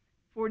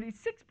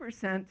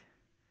 46%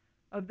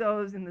 of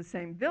those in the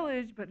same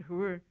village but who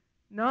were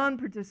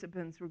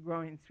non-participants were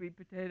growing sweet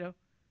potato,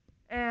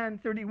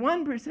 and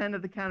 31%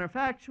 of the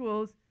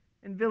counterfactuals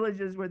in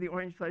villages where the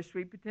orange flesh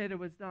sweet potato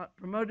was not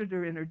promoted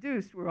or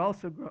introduced were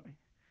also growing.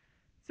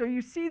 So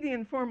you see the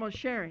informal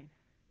sharing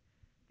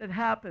that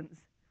happens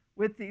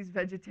with these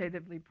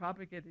vegetatively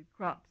propagated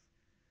crops.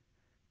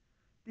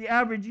 The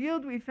average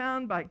yield we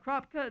found by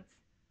crop cuts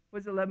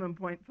was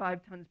 11.5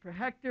 tons per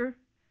hectare.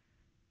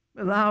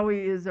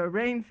 Malawi is a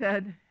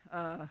rain-fed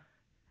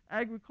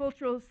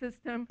agricultural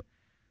system,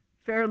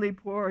 fairly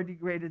poor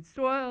degraded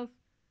soils,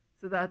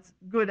 so that's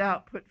good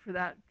output for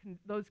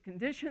those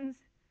conditions.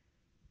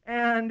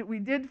 And we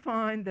did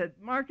find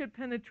that market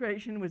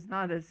penetration was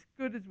not as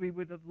good as we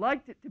would have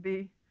liked it to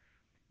be.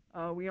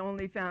 We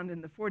only found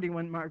in the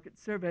 41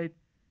 markets surveyed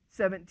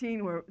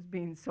 17 where it was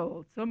being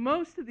sold. So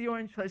most of the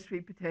orange flesh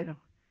sweet potato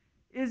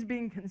is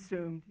being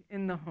consumed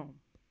in the home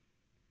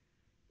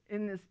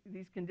in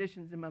these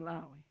conditions in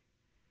Malawi.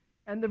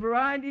 And the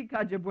variety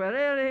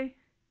Kajabwerere,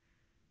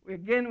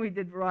 again, we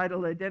did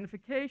varietal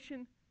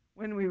identification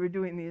when we were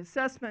doing the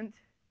assessment,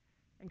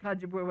 and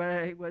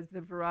Kajabwerere was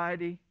the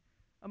variety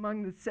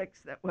among the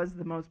 6 that was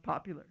the most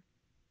popular.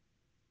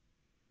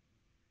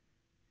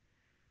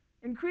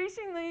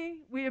 Increasingly,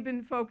 we have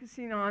been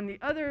focusing on the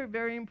other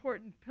very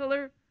important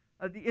pillar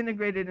of the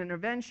integrated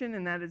intervention,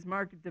 and that is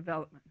market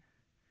development.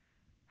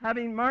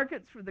 Having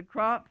markets for the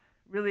crop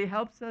really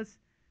helps us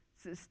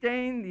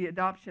sustain the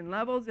adoption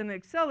levels and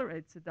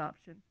accelerates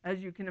adoption, as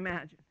you can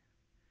imagine.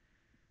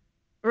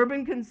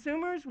 Urban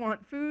consumers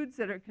want foods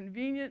that are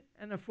convenient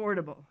and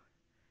affordable.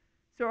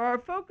 So our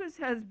focus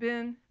has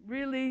been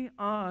really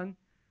on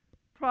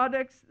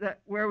products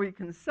where we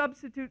can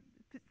substitute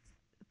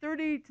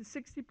 30 to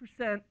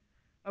 60%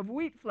 of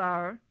wheat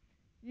flour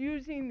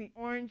using the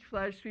orange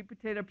flesh sweet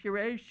potato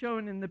puree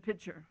shown in the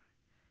picture.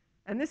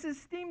 And this is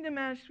steamed and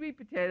mashed sweet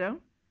potato,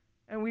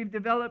 and we've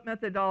developed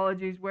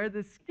methodologies where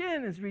the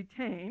skin is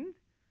retained,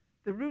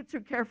 the roots are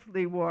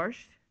carefully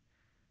washed,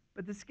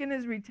 but the skin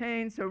is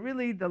retained, so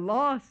really the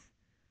loss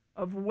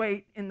of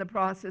weight in the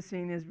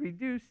processing is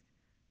reduced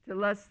to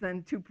less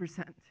than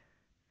 2%.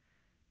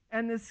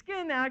 And the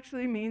skin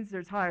actually means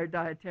there's higher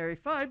dietary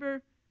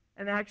fiber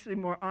and actually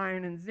more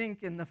iron and zinc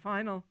in the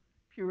final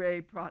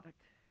puree product.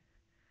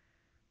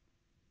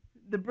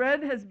 The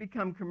bread has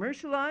become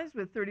commercialized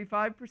with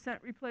 35%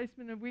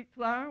 replacement of wheat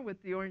flour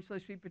with the orange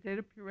flesh sweet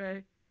potato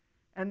puree,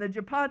 and the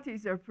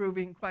chapatis are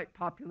proving quite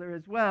popular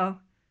as well,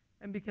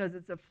 and because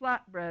it's a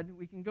flat bread,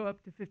 we can go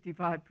up to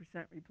 55%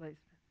 replacement.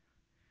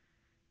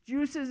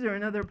 Juices are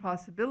another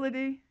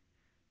possibility.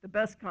 The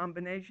best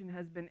combination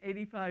has been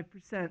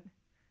 85%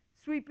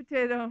 sweet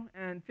potato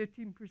and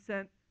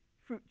 15%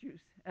 fruit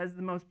juice as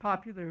the most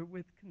popular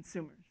with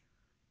consumers.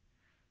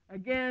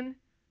 Again,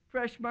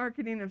 fresh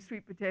marketing of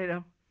sweet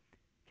potato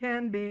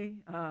can be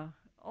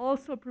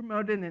also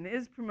promoted and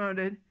is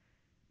promoted,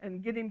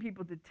 and getting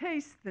people to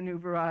taste the new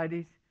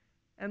varieties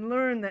and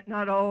learn that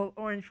not all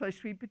orange flesh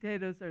sweet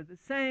potatoes are the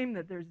same,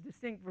 that there's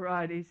distinct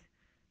varieties,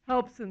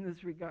 helps in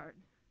this regard.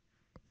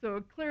 So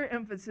a clear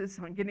emphasis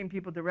on getting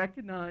people to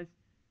recognize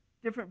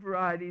different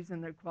varieties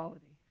and their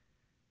quality.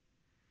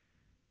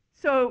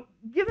 So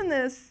given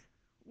this,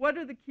 what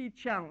are the key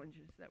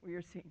challenges that we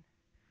are seeing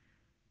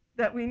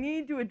that we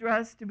need to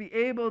address to be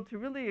able to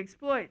really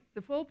exploit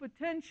the full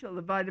potential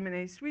of vitamin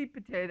A sweet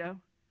potato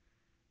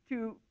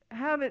to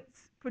have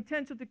its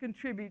potential to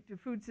contribute to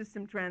food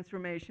system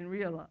transformation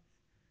realized?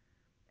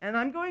 And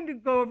I'm going to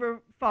go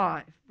over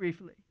 5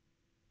 briefly.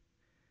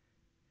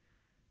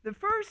 The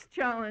first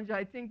challenge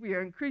I think we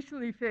are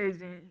increasingly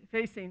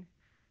facing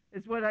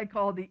is what I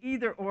call the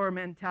either-or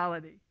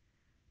mentality.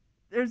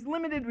 There's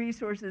limited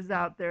resources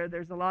out there.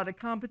 There's a lot of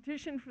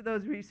competition for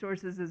those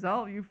resources, as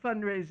all you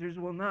fundraisers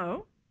will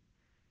know.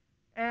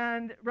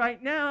 And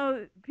right now,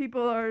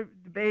 people are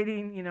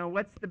debating,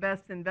 what's the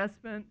best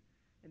investment?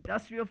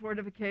 Industrial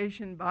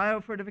fortification,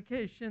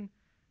 biofortification,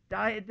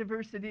 diet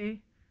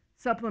diversity,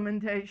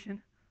 supplementation.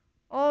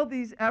 All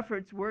these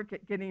efforts work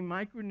at getting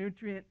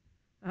micronutrient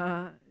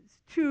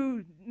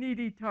to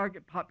needy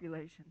target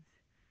populations.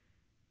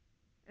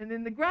 And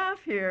in the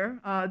graph here,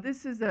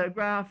 this is a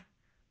graph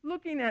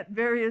looking at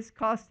various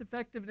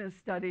cost-effectiveness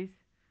studies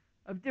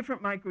of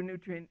different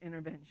micronutrient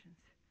interventions.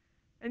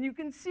 And you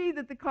can see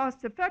that the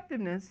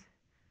cost-effectiveness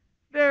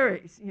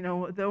varies.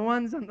 The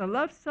ones on the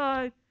left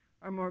side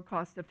are more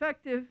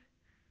cost-effective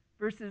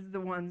versus the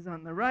ones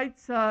on the right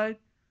side.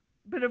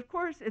 But of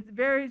course, it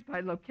varies by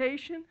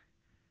location,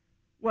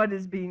 what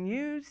is being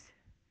used,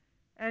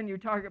 and your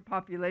target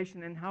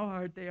population and how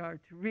hard they are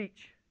to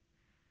reach.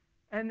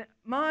 And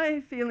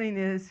my feeling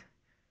is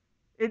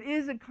it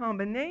is a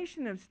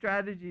combination of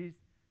strategies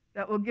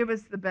that will give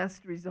us the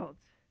best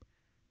results.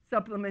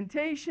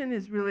 Supplementation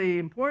is really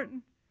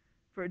important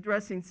for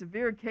addressing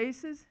severe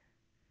cases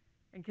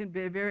and can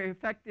be very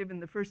effective in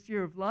the first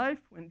year of life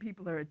when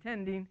people are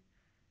attending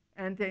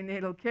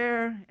antenatal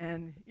care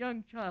and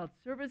young child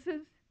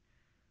services.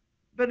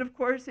 But of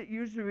course, it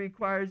usually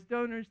requires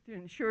donors to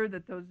ensure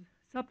that those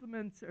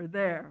supplements are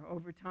there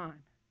over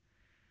time.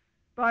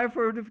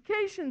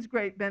 Biofortification's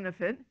great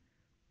benefit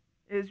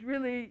is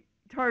really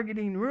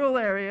targeting rural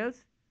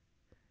areas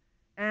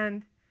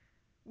and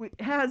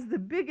has the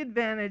big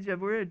advantage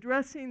of we're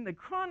addressing the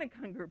chronic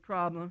hunger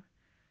problem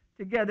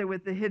together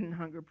with the hidden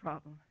hunger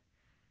problem.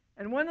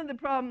 And one of the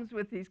problems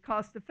with these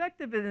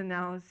cost-effective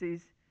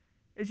analyses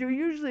is you're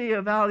usually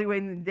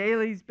evaluating the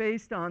dailies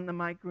based on the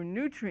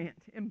micronutrient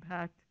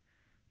impact.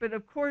 But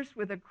of course,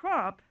 with a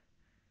crop,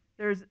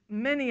 there's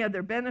many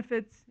other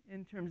benefits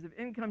in terms of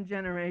income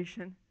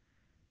generation,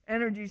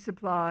 energy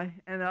supply,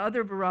 and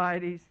other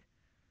varieties,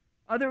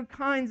 other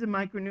kinds of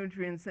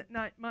micronutrients that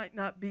might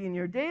not be in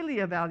your daily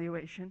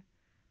evaluation,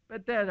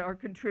 but that are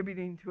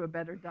contributing to a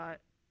better diet.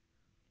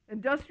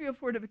 Industrial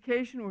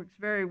fortification works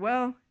very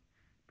well,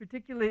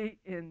 particularly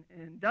in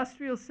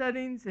industrial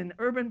settings, in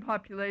urban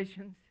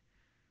populations,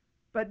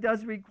 but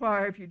does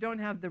require, if you don't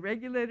have the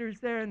regulators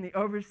there and the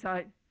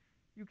oversight,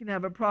 you can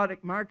have a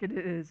product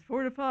marketed as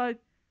fortified,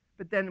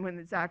 but then when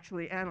it's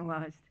actually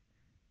analyzed,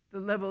 the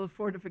level of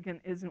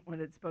fortificant isn't what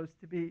it's supposed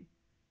to be.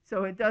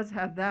 So it does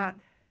have that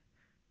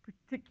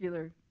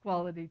particular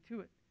quality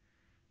to it.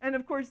 And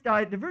of course,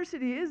 diet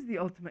diversity is the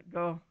ultimate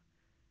goal.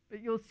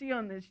 But you'll see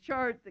on this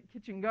chart that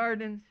kitchen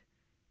gardens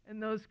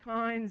and those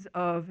kinds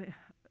of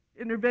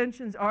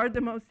interventions are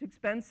the most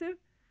expensive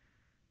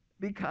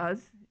because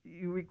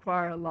you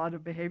require a lot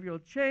of behavioral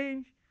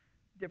change,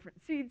 different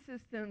seed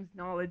systems,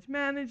 knowledge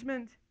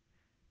management.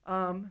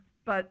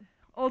 But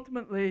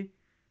ultimately,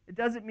 it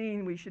doesn't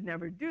mean we should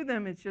never do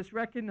them. It's just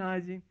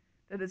recognizing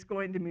that it's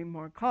going to be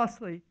more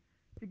costly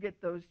to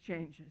get those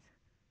changes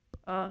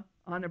on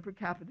a per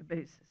capita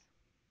basis.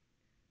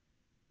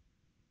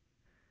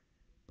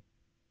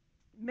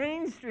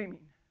 Mainstreaming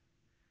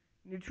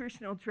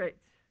nutritional traits.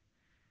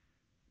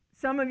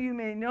 Some of you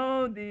may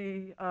know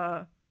the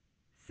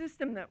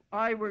system that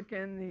I work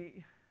in,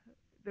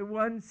 the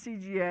one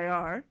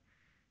CGIAR,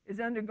 is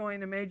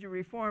undergoing a major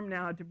reform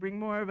now to bring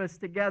more of us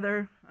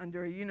together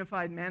under a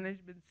unified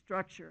management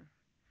structure.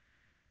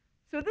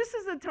 So this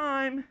is a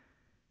time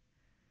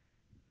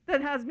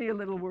that has me a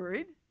little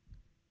worried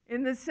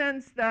in the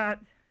sense that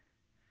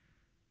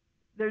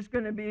there's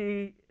going to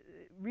be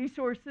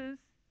resources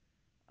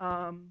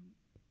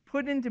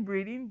put into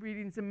breeding.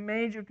 Breeding's a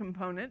major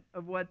component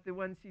of what the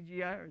one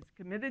CGIAR is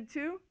committed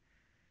to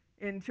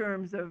in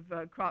terms of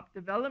crop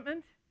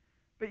development.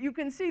 But you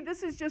can see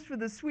this is just for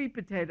the sweet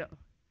potato.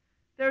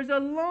 There's a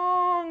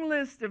long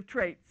list of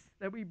traits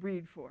that we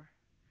breed for.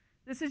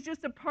 This is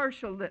just a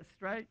partial list,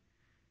 right?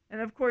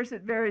 And of course,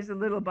 it varies a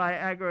little by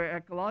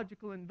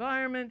agroecological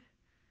environment,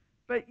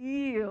 but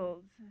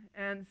yields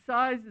and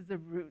sizes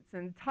of roots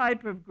and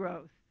type of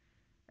growth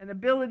and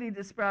ability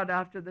to sprout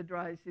after the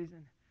dry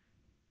season.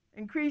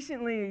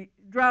 Increasingly,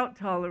 drought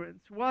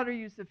tolerance, water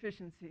use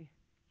efficiency,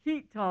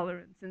 heat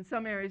tolerance, in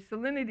some areas,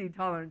 salinity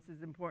tolerance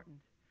is important.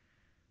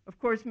 Of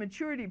course,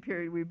 maturity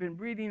period. We've been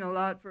breeding a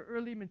lot for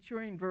early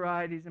maturing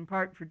varieties, in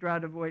part for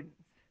drought avoidance.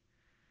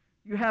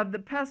 You have the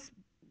pest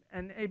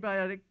and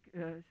abiotic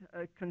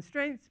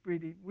constraints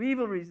breeding,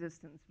 weevil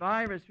resistance,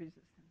 virus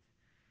resistance.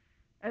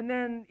 And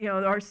then,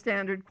 our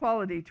standard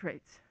quality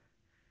traits,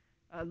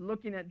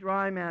 looking at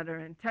dry matter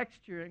and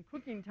texture and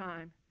cooking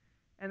time.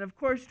 And of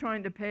course,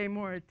 trying to pay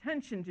more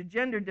attention to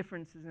gender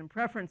differences and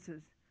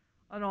preferences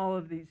on all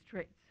of these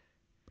traits.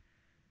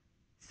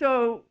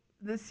 So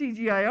the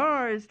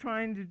CGIAR is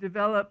trying to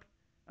develop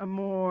a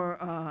more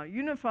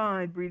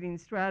unified breeding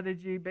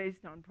strategy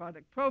based on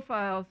product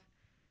profiles.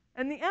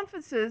 And the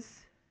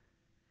emphasis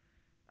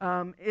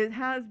it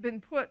has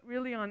been put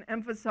really on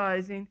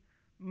emphasizing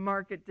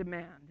market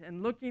demand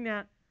and looking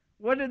at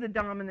what are the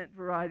dominant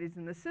varieties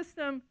in the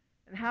system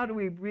and how do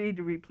we breed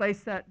to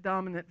replace that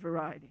dominant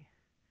variety.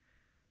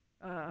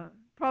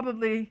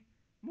 Probably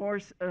more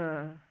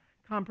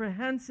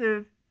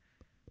comprehensive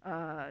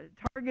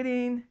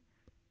targeting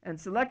and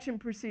selection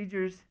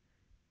procedures,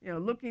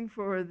 looking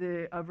for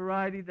a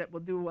variety that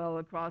will do well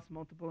across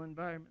multiple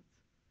environments.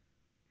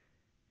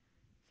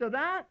 So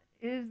that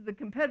is the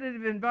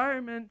competitive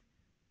environment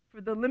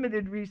for the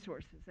limited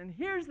resources. And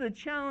here's the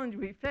challenge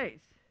we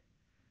face.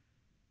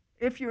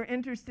 If you're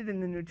interested in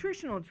the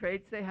nutritional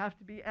traits, they have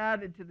to be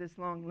added to this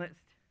long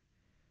list.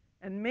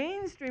 And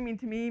mainstreaming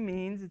to me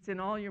means it's in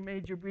all your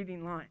major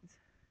breeding lines.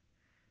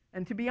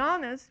 And to be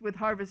honest, with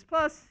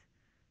HarvestPlus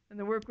and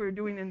the work we're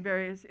doing in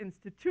various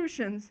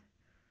institutions,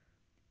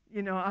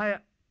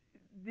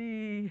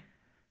 the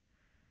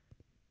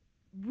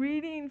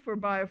breeding for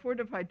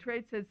biofortified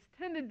traits has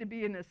tended to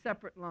be in a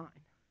separate line.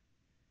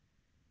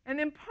 And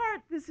in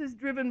part, this is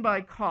driven by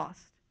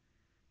cost,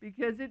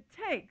 because it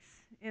takes,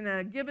 in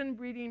a given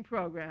breeding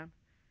program,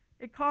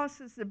 it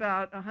costs us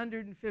about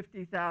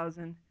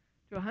 $150,000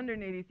 to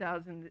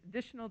 $180,000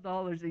 additional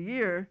dollars a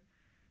year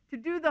to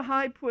do the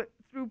high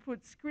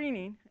throughput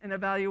screening and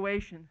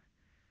evaluation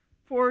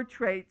for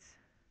traits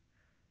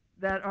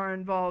that are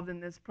involved in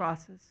this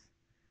process.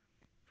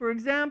 For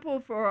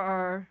example, for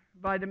our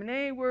vitamin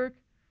A work,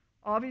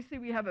 obviously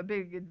we have a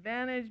big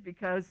advantage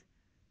because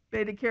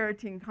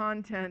beta-carotene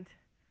content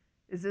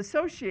is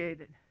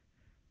associated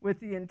with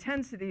the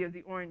intensity of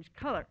the orange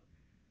color,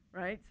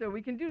 right? So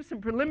we can do some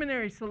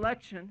preliminary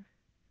selection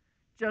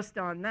just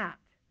on that.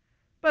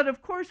 But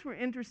of course we're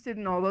interested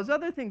in all those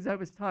other things I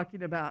was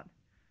talking about: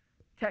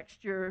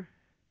 texture,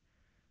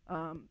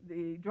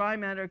 the dry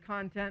matter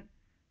content.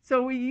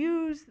 So we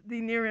use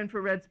the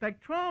near-infrared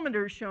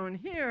spectrometer shown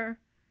here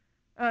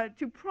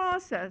to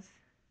process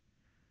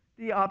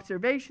the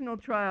observational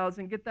trials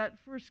and get that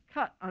first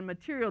cut on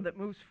material that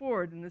moves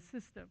forward in the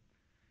system.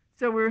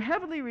 So we're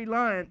heavily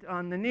reliant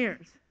on the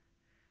NIRS.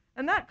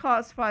 And that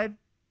costs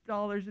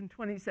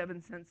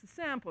 $5.27 a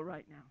sample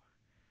right now.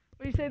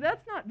 But you say,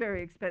 that's not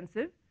very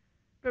expensive.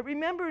 But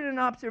remember, in an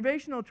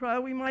observational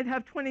trial, we might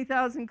have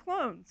 20,000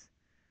 clones.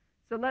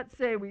 So let's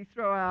say we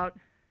throw out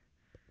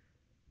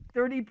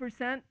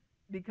 30%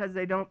 because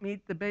they don't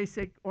meet the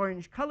basic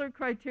orange color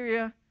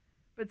criteria.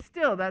 But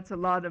still, that's a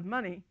lot of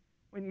money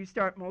when you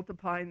start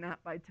multiplying that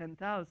by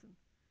 10,000.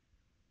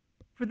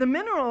 For the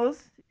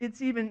minerals,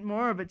 it's even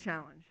more of a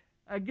challenge.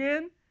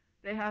 Again,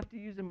 they have to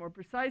use a more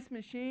precise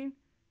machine,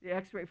 the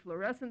X-ray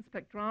fluorescence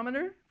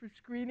spectrometer for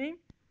screening.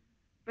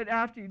 But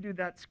after you do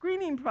that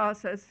screening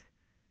process,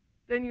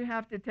 then you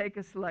have to take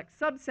a select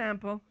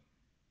subsample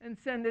and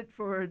send it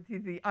to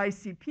the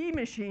ICP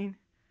machine,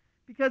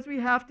 because we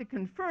have to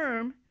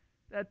confirm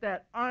that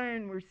that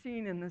iron we're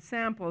seeing in the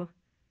sample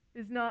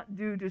is not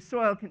due to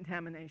soil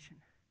contamination.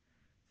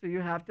 So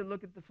you have to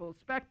look at the full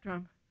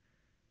spectrum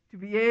to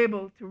be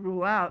able to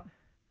rule out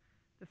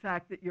the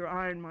fact that your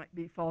iron might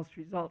be false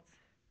results.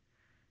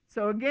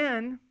 So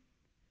again,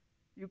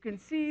 you can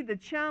see the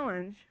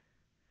challenge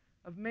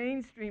of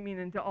mainstreaming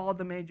into all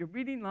the major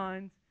breeding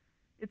lines.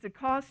 It's a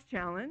cost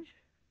challenge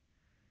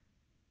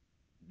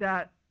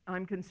that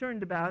I'm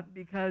concerned about,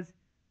 because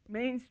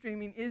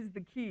mainstreaming is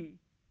the key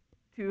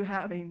to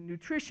having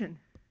nutrition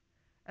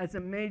as a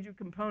major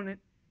component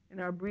in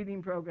our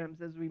breeding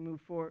programs as we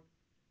move forward.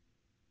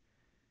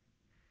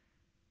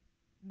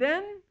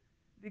 Then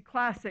the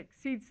classic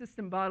seed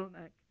system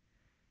bottleneck.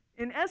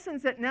 In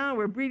essence, that now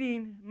we're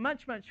breeding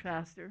much, much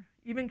faster,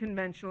 even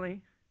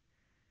conventionally.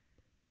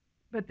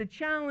 But the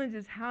challenge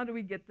is, how do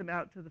we get them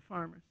out to the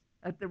farmers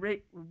at the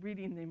rate we're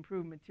breeding the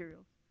improved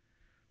materials?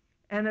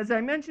 And as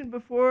I mentioned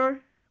before,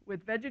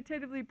 with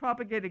vegetatively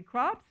propagated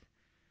crops,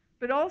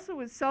 but also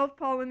with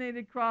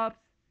self-pollinated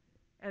crops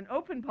and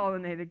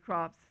open-pollinated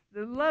crops,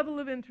 the level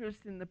of interest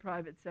in the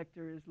private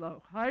sector is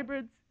low.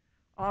 Hybrids,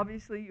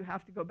 obviously, you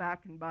have to go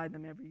back and buy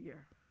them every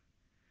year.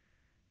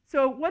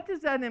 So what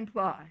does that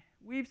imply?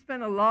 We've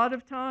spent a lot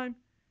of time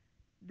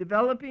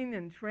developing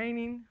and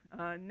training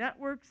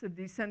networks of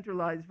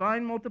decentralized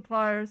vine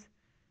multipliers,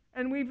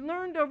 and we've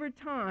learned over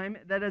time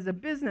that as a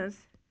business,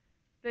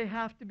 they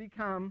have to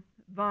become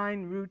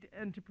vine root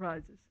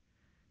enterprises,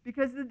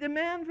 because the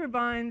demand for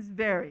vines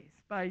varies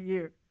by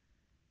year.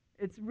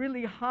 It's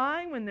really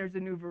high when there's a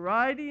new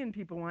variety and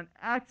people want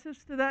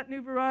access to that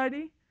new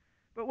variety,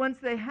 but once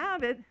they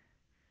have it,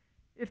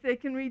 if they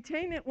can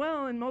retain it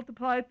well and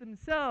multiply it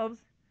themselves,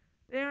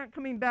 they aren't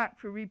coming back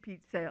for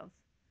repeat sales.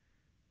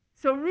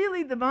 So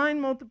really, the vine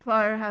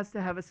multiplier has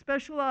to have a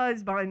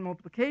specialized vine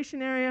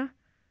multiplication area,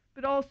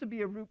 but also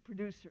be a root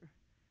producer.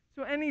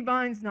 So any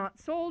vines not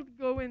sold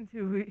go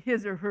into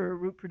his or her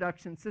root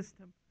production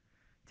system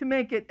to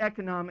make it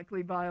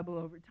economically viable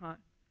over time.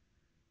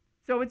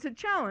 So it's a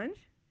challenge,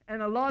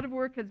 and a lot of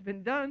work has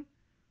been done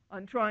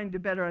on trying to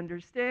better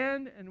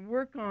understand and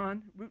work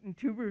on root and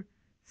tuber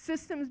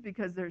systems,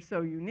 because they're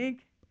so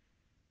unique.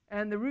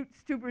 And the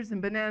Roots, Tubers,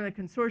 and Banana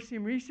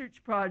Consortium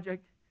Research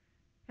Project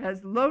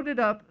has loaded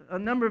up a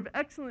number of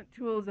excellent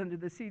tools under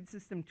the Seed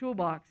System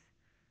Toolbox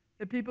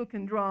that people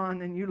can draw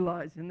on and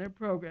utilize in their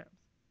programs.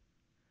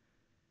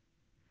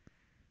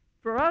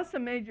 For us, a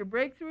major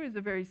breakthrough is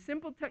a very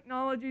simple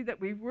technology that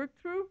we've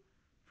worked through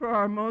for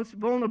our most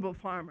vulnerable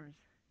farmers.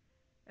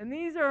 And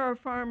these are our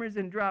farmers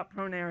in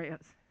drought-prone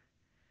areas.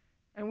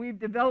 And we've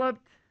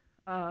developed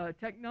a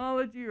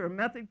technology or a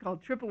method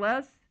called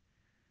SSS,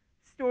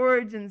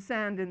 storage in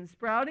sand and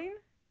sprouting,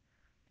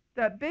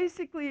 that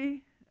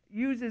basically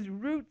uses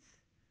roots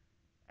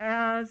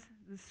as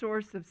the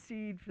source of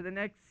seed for the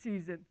next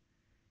season.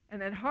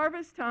 And at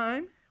harvest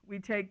time, we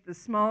take the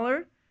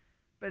smaller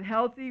but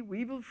healthy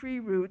weevil-free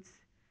roots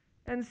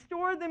and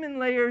store them in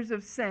layers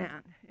of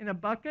sand in a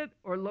bucket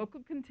or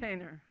local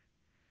container.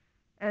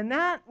 And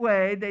that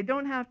way, they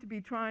don't have to be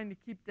trying to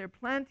keep their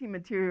planting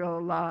material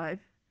alive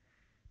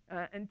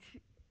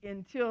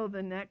until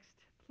the next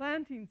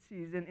planting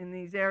season in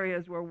these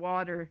areas where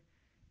water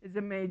is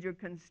a major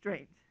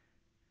constraint.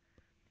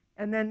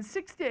 And then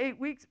 6 to 8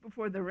 weeks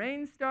before the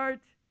rains start,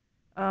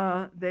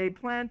 they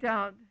plant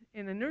out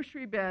in a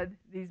nursery bed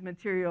these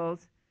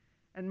materials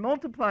and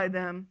multiply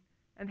them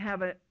and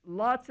have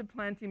lots of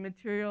planting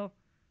material,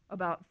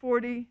 about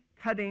 40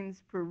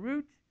 cuttings per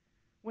root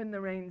when the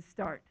rains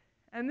start.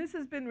 And this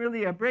has been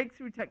really a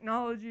breakthrough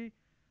technology,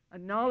 a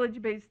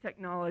knowledge-based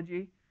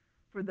technology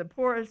for the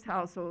poorest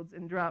households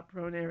in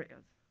drought-prone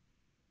areas.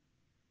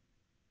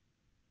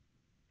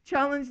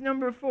 Challenge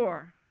number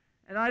 4,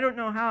 and I don't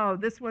know how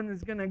this one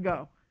is going to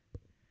go.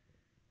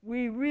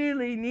 We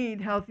really need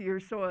healthier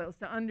soils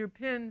to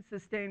underpin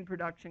sustained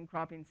production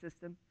cropping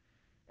system.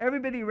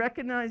 Everybody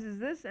recognizes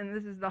this, and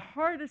this is the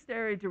hardest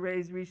area to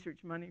raise research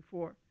money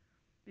for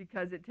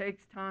because it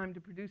takes time to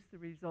produce the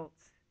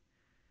results.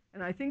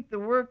 And I think the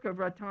work of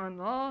Ratan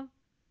Lal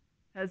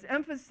has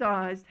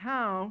emphasized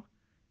how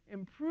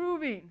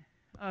improving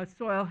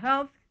soil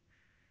health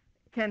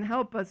can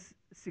help us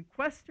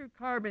sequester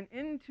carbon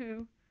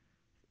into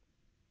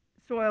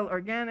soil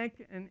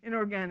organic and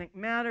inorganic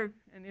matter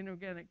and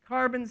inorganic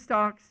carbon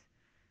stocks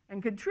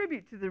and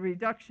contribute to the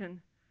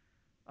reduction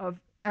of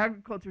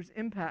agriculture's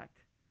impact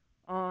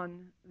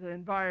on the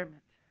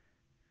environment.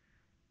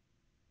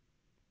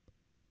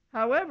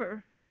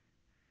 However,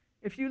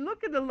 if you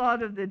look at a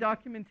lot of the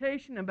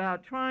documentation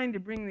about trying to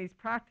bring these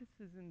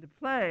practices into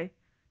play,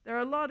 there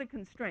are a lot of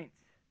constraints.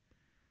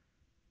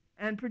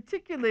 And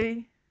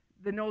particularly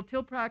the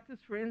no-till practice,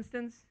 for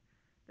instance,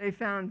 they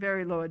found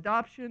very low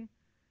adoption.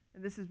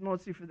 And this is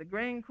mostly for the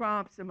grain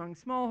crops among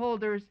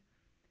smallholders,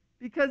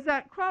 because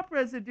that crop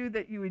residue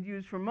that you would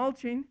use for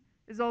mulching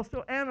is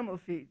also animal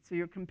feed. So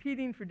you're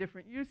competing for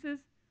different uses.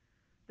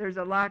 There's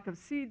a lack of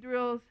seed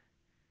drills.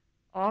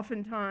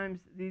 Oftentimes,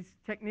 these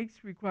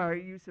techniques require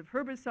use of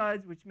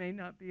herbicides, which may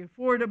not be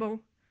affordable.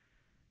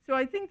 So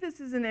I think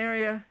this is an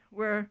area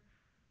where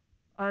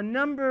a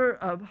number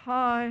of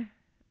high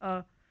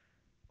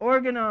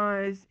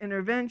organized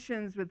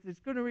interventions, which is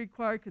going to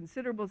require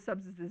considerable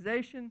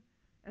subsidization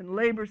and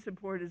labor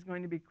support, is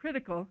going to be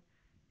critical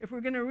if we're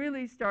going to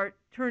really start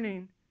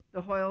turning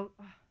the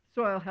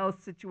soil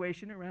health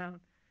situation around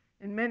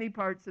in many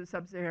parts of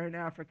sub-Saharan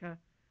Africa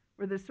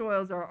where the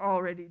soils are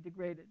already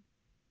degraded.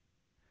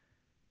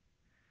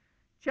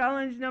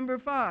 Challenge number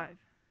 5.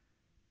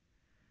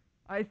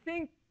 I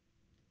think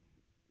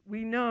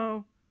we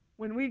know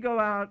when we go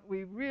out,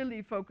 we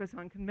really focus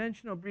on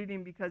conventional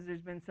breeding because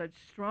there's been such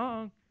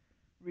strong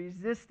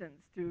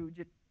resistance to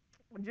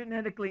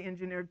genetically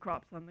engineered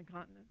crops on the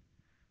continent.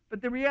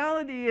 But the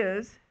reality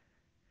is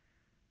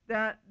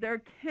that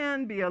there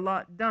can be a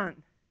lot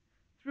done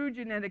through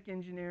genetic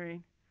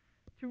engineering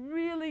to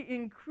really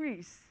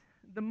increase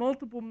the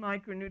multiple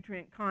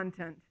micronutrient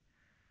content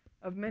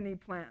of many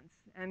plants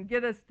and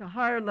get us to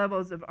higher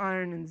levels of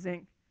iron and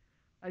zinc.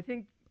 I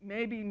think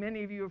maybe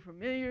many of you are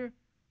familiar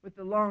with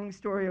the long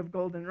story of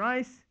golden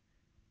rice.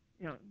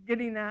 You know,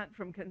 getting that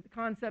from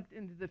concept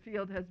into the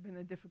field has been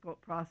a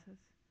difficult process.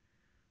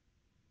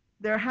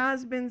 There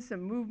has been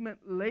some movement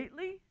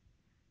lately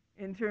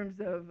in terms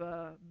of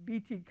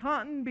BT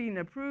cotton being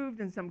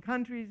approved in some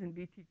countries and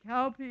BT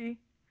cowpea.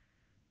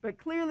 But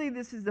clearly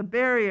this is a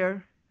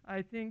barrier,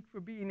 I think, for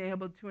being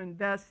able to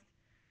invest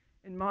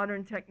in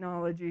modern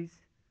technologies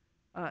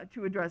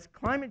to address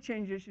climate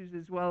change issues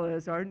as well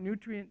as our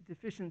nutrient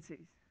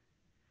deficiencies.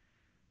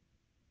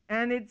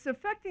 And it's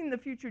affecting the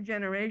future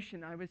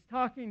generation. I was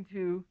talking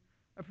to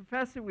a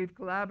professor we've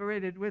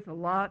collaborated with a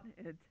lot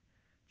at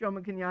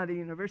Jomo Kenyatta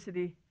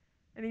University,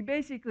 and he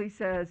basically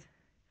says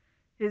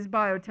his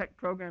biotech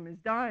program is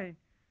dying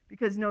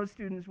because no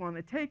students want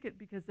to take it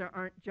because there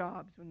aren't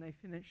jobs when they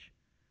finish.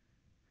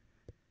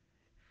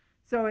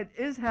 So it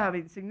is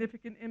having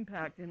significant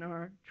impact in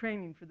our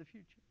training for the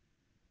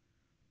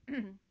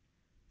future.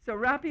 So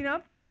wrapping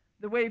up,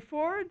 the way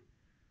forward,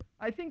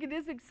 I think it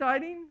is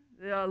exciting.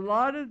 A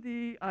lot of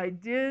the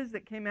ideas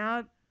that came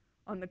out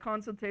on the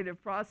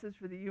consultative process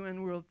for the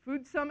UN World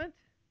Food Summit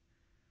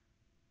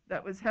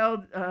that was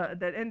held,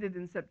 that ended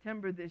in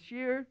September this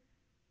year.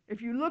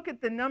 If you look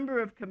at the number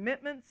of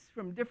commitments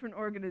from different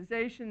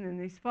organizations in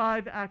these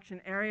 5 action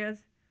areas,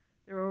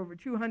 There are over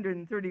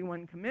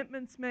 231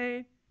 commitments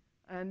made,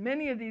 and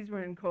many of these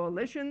were in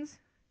coalitions.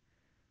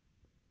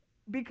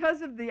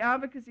 Because of the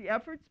advocacy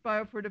efforts,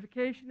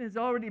 biofortification has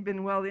already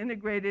been well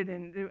integrated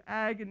into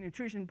ag and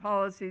nutrition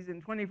policies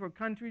in 24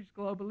 countries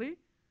globally.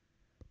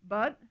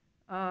 But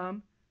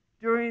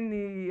during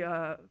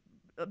the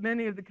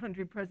many of the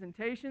country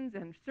presentations,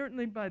 and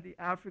certainly by the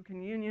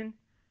African Union,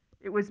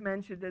 it was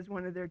mentioned as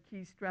one of their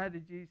key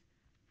strategies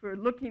for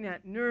looking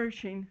at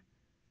nourishing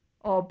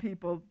all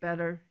people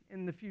better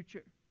in the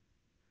future.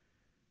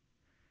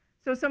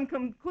 So some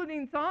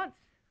concluding thoughts.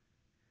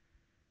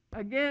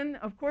 Again,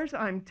 of course,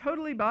 I'm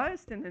totally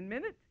biased and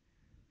admit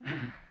it.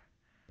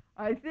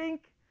 I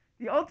think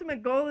the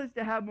ultimate goal is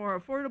to have more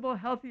affordable,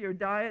 healthier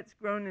diets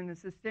grown in a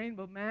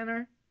sustainable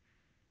manner.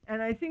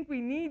 And I think we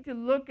need to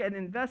look at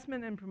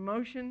investment and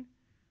promotion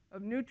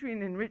of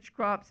nutrient-enriched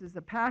crops as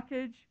a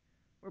package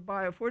where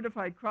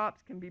biofortified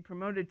crops can be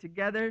promoted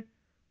together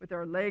with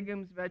our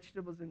legumes,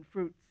 vegetables, and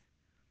fruits.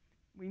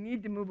 We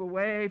need to move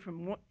away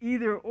from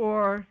either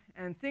or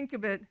and think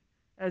of it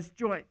as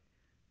joint,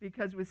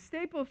 because with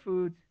staple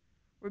foods,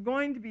 we're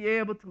going to be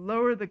able to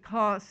lower the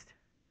cost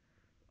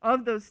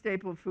of those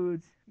staple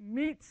foods,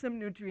 meet some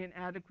nutrient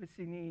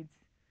adequacy needs,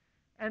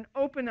 and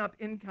open up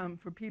income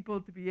for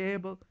people to be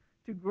able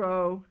to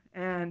grow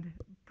and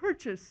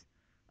purchase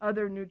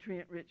other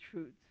nutrient-rich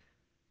foods.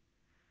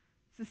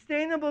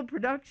 Sustainable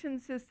production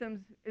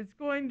systems is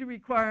going to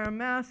require a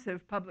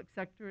massive public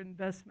sector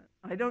investment.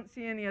 I don't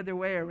see any other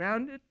way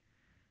around it,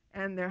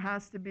 and there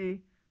has to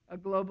be a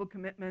global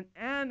commitment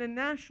and a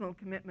national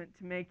commitment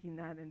to making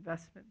that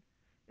investment,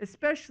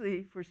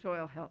 especially for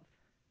soil health.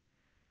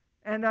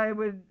 And I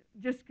would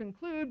just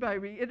conclude by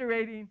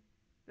reiterating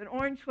that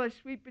orange flesh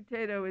sweet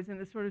potato is in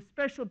a sort of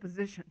special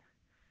position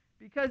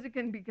because it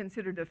can be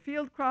considered a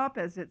field crop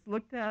as it's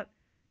looked at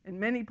in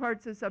many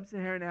parts of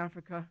sub-Saharan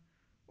Africa,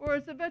 or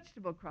as a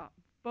vegetable crop,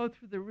 both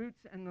for the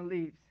roots and the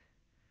leaves.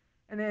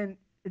 And then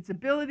its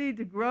ability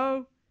to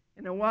grow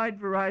in a wide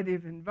variety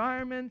of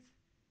environments,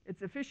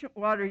 its efficient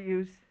water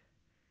use,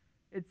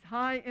 its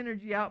high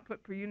energy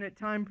output per unit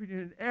time per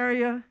unit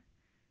area,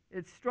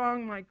 its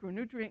strong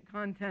micronutrient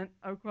content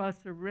across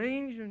a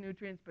range of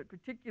nutrients, but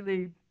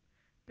particularly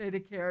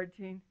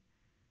beta-carotene,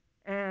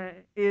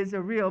 is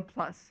a real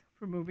plus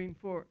for moving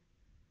forward.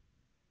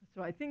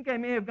 So I think I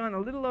may have gone a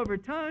little over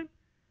time,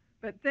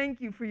 but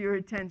thank you for your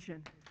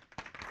attention.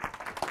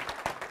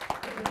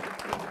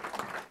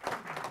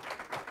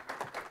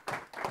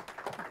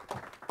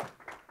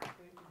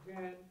 Thank you,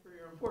 Jan, for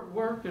your important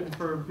work and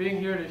for being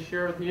here to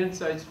share the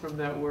insights from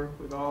that work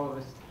with all of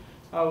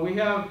us. We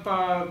have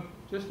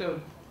just a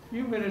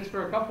few minutes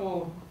for a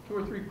couple, 2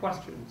 or 3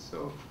 questions.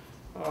 So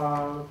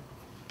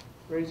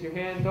raise your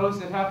hand. Those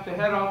that have to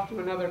head off to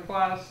another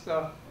class,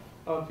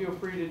 feel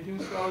free to do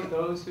so.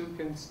 Those who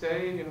can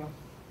stay,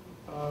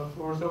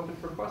 floor is open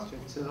for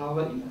questions, and I'll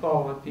let you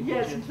call on people.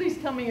 Yes, and please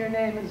tell me your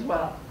name as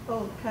well.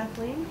 Oh,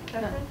 Kathleen?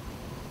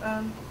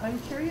 I'm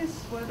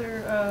curious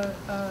whether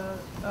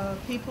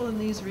people in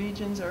these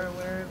regions are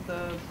aware of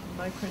the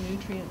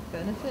micronutrient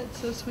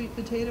benefits of sweet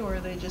potato, or are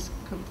they just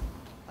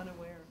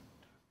unaware?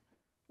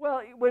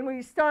 Well, when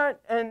we start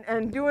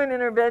and do an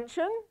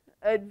intervention,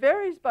 it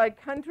varies by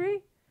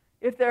country.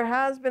 If there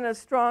has been a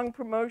strong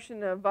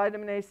promotion of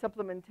vitamin A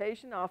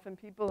supplementation, often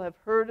people have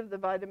heard of the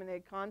vitamin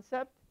A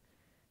concept.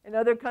 In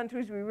other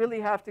countries, we really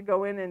have to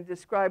go in and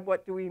describe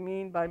what do we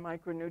mean by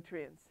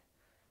micronutrients.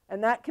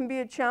 And that can be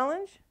a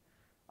challenge.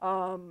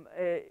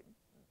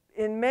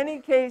 In many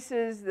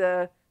cases,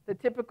 the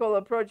typical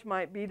approach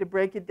might be to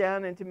break it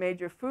down into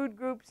major food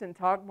groups and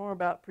talk more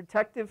about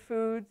protective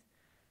foods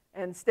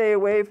and stay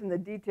away from the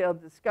detailed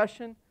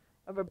discussion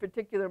of a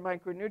particular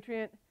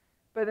micronutrient.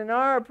 But in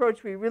our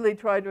approach, we really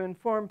try to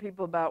inform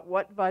people about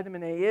what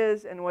vitamin A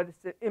is and what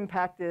its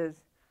impact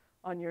is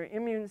on your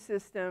immune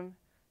system,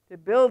 to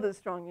build a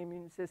strong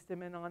immune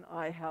system, and on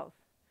eye health.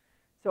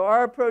 So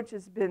our approach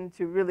has been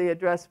to really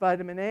address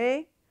vitamin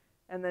A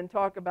and then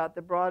talk about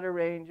the broader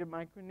range of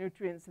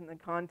micronutrients in the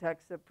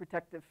context of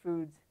protective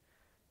foods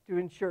to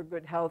ensure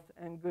good health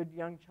and good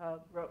young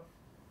child growth.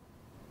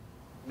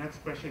 Next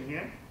question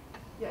here.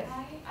 Yes.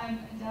 Hi, I'm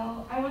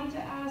Adele. I wanted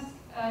to ask,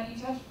 you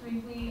touched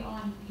briefly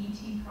on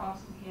BT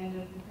crops at the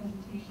end of the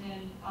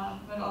presentation,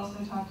 but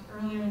also talked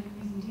earlier in the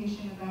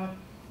presentation about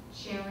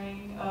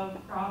sharing of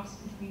crops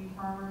between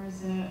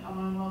farmers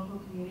among local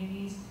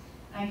communities.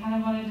 And I kind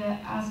of wanted to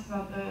ask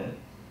about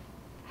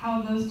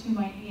how those two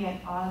might be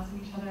at odds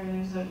with each other.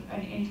 There's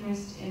an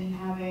interest in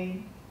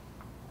having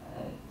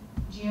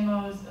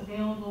GMOs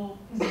available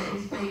because there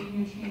is great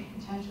nutrient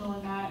potential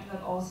in that,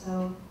 but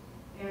also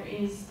there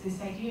is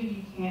this idea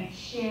you can't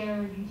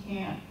share, you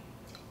can't,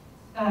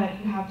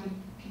 you have to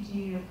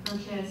continue to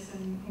purchase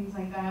and things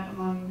like that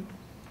among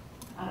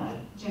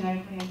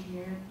genetically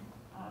engineered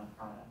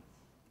products.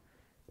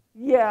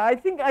 Yeah, I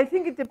think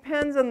it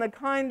depends on the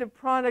kind of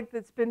product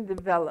that's been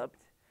developed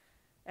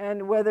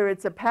and whether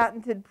it's a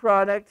patented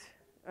product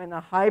and a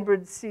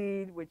hybrid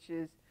seed, which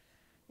is,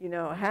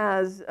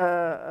 has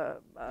a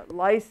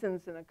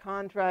license and a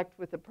contract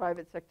with a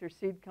private sector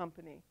seed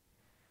company,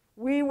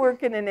 We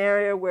work in an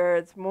area where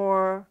it's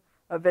more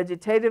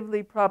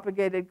vegetatively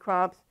propagated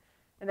crops,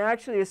 and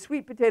actually a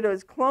sweet potato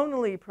is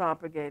clonally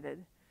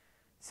propagated.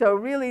 So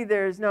really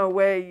there's no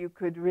way you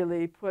could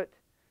really put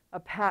a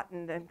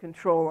patent and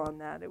control on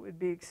that. It would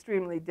be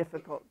extremely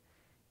difficult.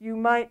 You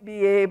might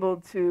be able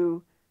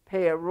to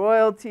pay a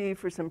royalty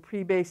for some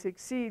pre-basic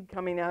seed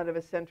coming out of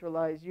a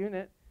centralized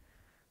unit.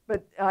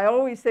 But I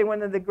always say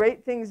one of the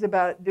great things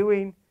about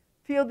doing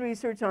field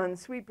research on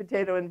sweet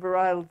potato and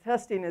varietal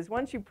testing is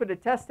once you put a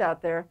test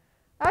out there,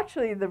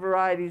 actually the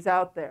variety's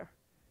out there.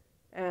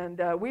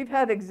 And we've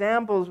had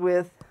examples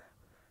with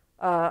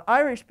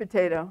Irish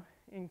potato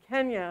in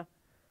Kenya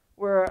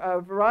where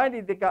a variety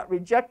that got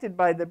rejected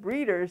by the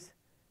breeders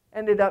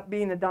ended up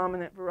being a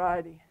dominant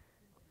variety.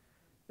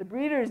 The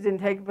breeders didn't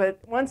take it, but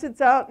once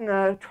it's out in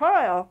a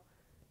trial,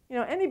 you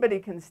know, anybody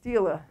can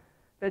steal a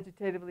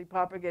vegetatively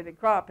propagated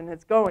crop and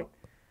it's going.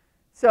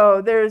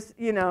 So there's,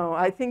 you know,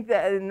 I think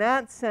that in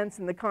that sense,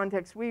 in the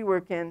context we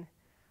work in,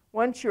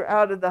 once you're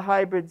out of the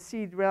hybrid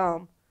seed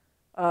realm,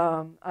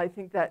 I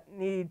think that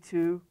need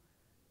to,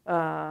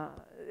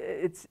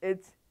 it's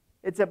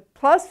a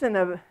plus and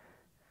a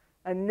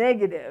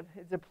negative.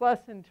 It's a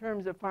plus in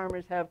terms of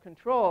farmers have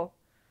control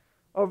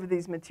over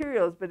these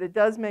materials, but it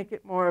does make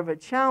it more of a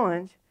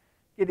challenge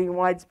getting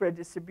widespread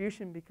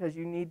distribution because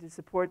you need to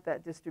support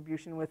that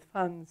distribution with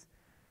funds.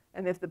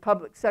 And if the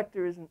public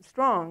sector isn't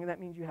strong, that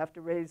means you have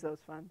to raise those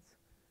funds.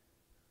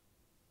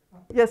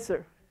 Yes,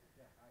 sir.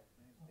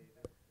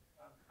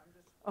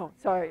 Oh,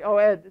 sorry. Oh,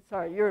 Ed,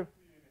 sorry. You're...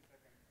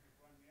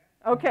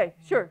 Okay,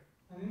 sure.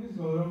 My name is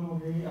Gaurav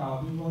Moghe.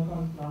 We work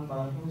on plant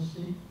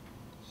biochemistry.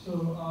 So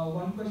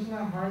one question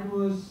I had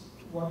was,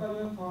 what are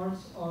your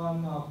thoughts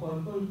on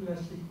purple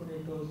plastic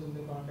potatoes in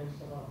the context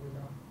of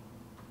Africa?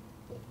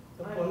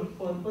 The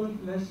purple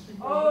plastic.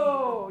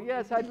 Oh,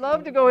 yes. I'd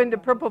love to go into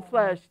purple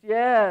fleshed.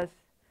 Yes.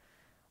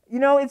 You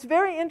know, it's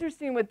very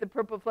interesting with the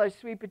purple fleshed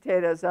sweet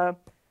potatoes.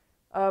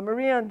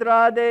 Maria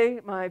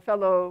Andrade, my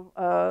fellow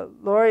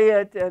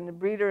laureate and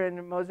breeder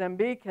in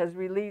Mozambique, has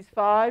released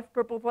 5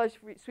 purple fleshed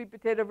sweet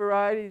potato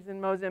varieties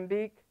in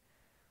Mozambique.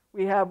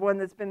 We have one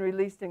that's been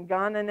released in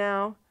Ghana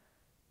now.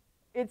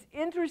 It's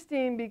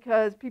interesting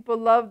because people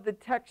love the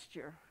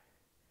texture.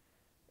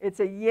 It's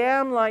a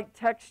yam-like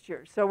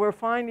texture. So we're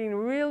finding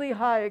really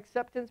high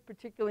acceptance,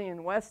 particularly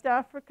in West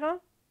Africa.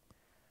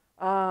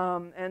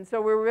 And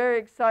so we're very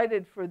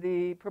excited for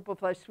the purple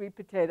fleshed sweet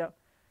potato.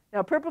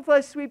 Now, purple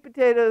fleshed sweet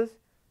potatoes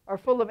are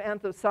full of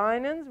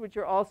anthocyanins, which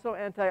are also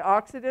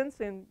antioxidants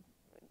and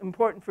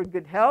important for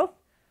good health.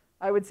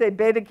 I would say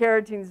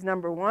beta-carotene is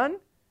 #1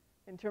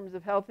 in terms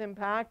of health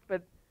impact,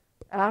 but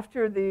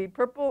after the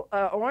purple,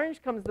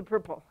 orange comes the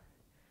purple.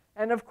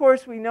 And of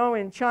course, we know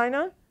in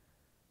China,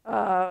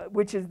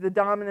 which is the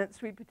dominant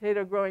sweet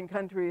potato growing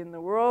country in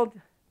the world,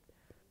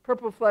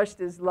 purple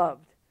fleshed is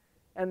loved.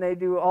 And they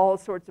do all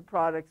sorts of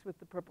products with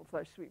the purple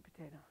fleshed sweet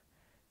potato.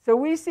 So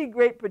we see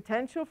great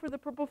potential for the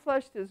purple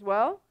fleshed as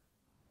well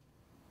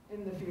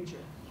in the future.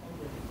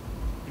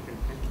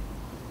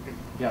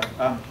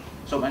 Yeah,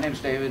 so my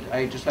name's David.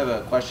 I just have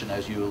a question,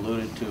 as you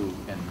alluded to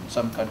in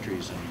some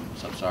countries in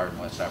sub-Saharan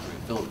West Africa,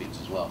 Philippines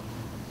as well.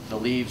 The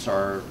leaves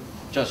are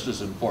just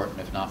as important,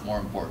 if not more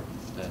important,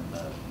 than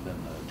the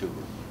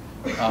tuber.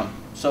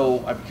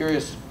 So I'm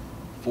curious,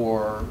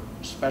 for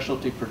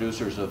specialty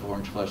producers of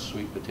orange flesh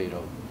sweet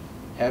potato,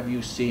 have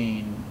you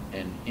seen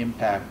an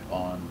impact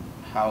on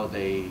how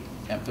they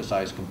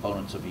emphasize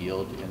components of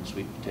yield in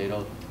sweet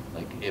potato?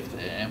 Like if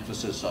the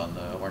emphasis on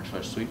the orange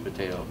flesh sweet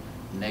potato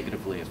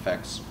negatively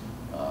affects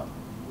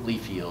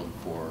leaf yield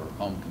for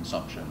home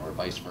consumption or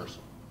vice versa?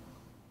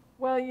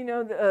 Well, you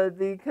know,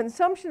 the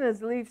consumption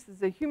as leaves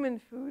as a human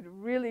food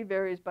really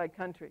varies by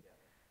country.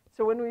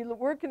 So when we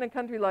work in a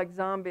country like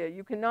Zambia,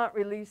 you cannot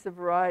release a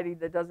variety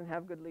that doesn't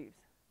have good leaves,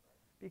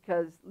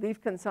 because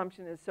leaf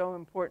consumption is so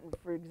important,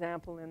 for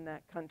example, in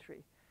that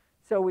country.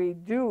 So we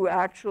do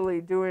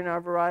actually, during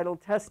our varietal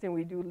testing,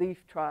 we do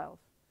leaf trials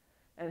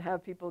and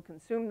have people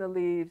consume the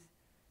leaves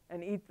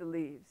and eat the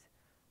leaves.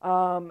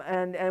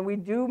 And we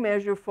do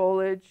measure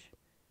foliage.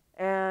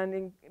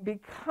 And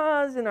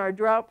because in our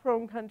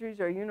drought-prone countries,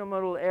 our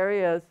unimodal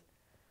areas,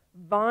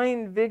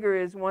 vine vigor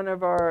is one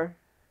of our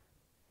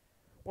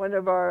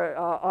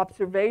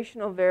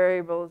observational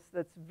variables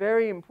that's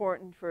very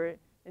important for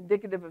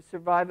indicative of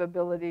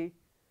survivability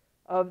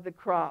of the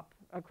crop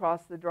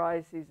across the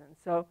dry season.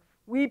 So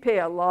we pay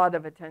a lot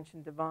of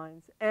attention to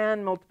vines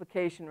and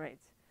multiplication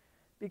rates,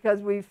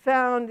 because we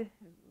found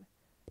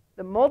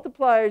the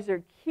multipliers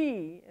are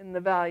key in the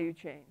value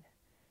chain.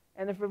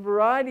 And if a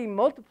variety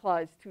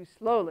multiplies too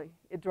slowly,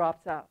 it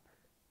drops out,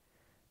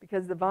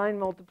 because the vine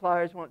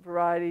multipliers want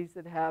varieties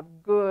that have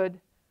good,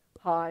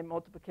 high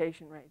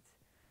multiplication rates.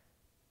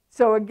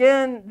 So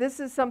again,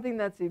 this is something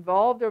that's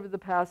evolved over the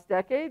past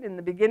decade. In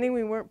the beginning,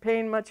 we weren't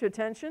paying much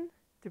attention,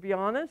 to be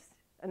honest,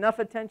 enough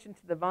attention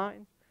to the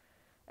vine.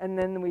 And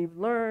then we've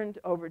learned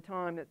over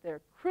time that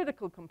they're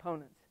critical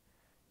components,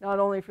 not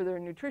only for their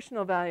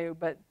nutritional value,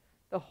 but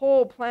the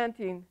whole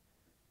planting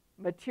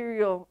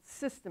material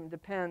system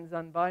depends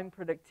on vine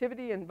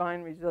productivity and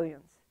vine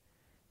resilience.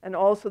 and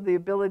also the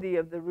ability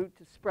of the root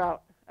to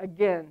sprout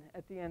again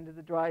at the end of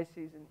the dry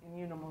season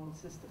in unimown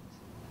systems.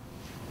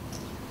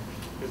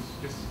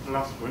 This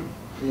last one.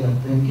 Yeah,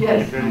 thank you.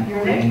 Yes, Very your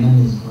My name?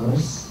 name is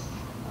Horace.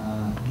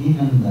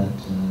 Given that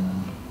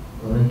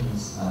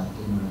operators are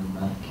generally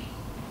bulky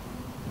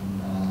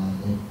and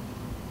the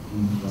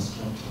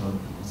infrastructural,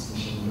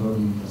 especially road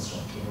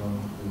infrastructural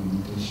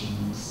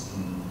limitations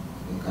in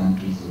the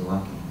countries they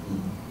work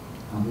in,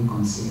 have we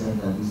considered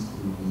that this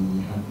could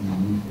be having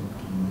an effect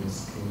on the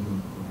scale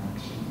of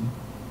production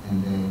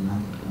and the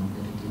market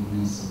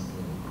competitiveness of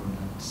the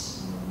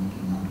products you are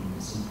making out of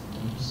the sweet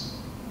potatoes?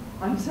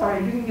 I'm sorry,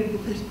 I didn't get the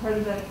first part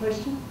of that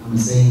question. I'm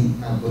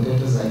saying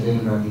potatoes are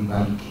generally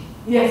bulky.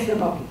 Yes, they're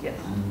bulky, yes.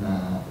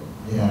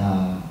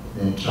 And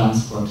the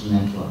transport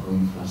network or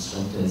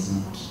infrastructure is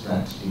not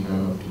that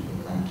developed in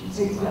the countries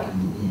we're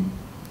working in.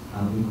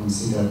 Have we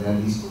considered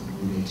that this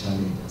could be the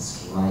challenge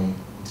as to why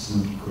it's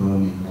not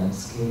grown in large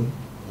scale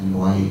and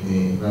why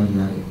the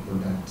value-added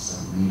products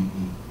are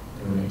maybe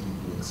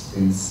relatively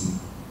expensive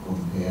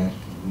compared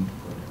to wheat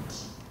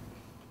products?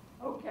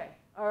 Okay,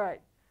 all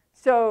right.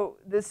 So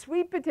the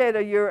sweet potato,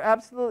 you're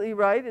absolutely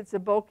right. It's a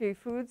bulky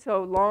food,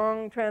 so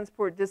long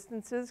transport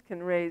distances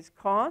can raise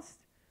cost.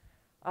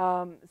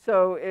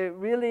 So it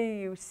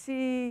really, you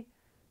see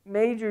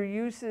major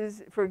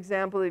uses. For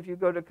example, if you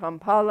go to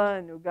Kampala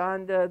in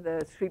Uganda,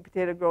 the sweet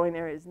potato growing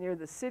area is near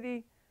the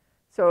city.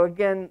 So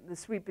again, the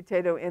sweet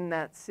potato in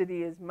that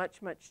city is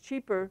much, much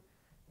cheaper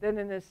than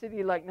in a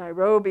city like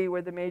Nairobi,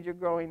 where the major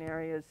growing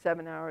area is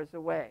 7 hours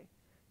away.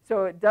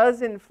 So it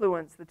does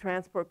influence, the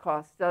transport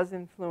cost does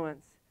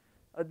influence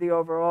the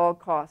overall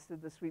cost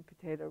of the sweet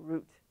potato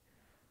root.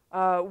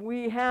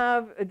 We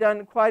have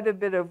done quite a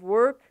bit of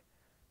work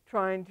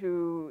trying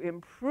to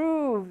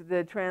improve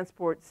the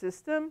transport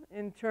system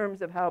in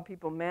terms of how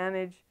people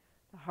manage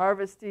the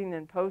harvesting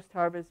and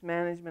post-harvest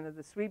management of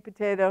the sweet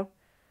potato.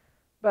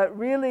 But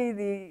really,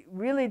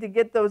 to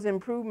get those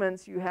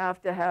improvements, you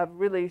have to have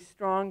really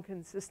strong,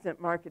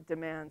 consistent market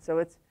demand. So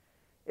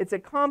it's a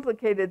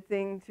complicated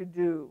thing to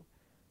do.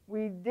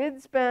 We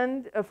did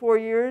spend 4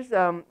 years.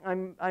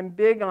 I'm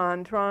big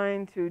on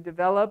trying to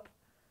develop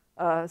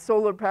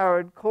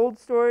solar-powered cold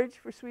storage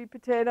for sweet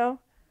potato.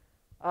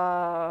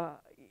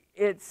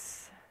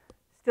 It's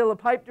still a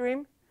pipe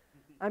dream.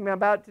 I'm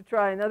about to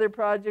try another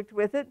project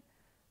with it.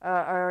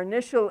 Our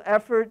initial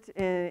effort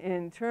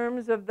in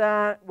terms of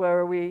that,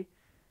 where we,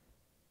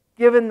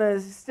 given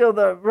still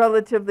the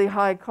relatively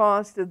high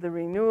cost of the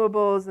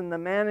renewables and the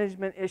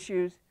management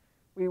issues,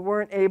 we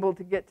weren't able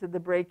to get to the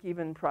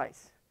break-even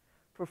price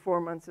for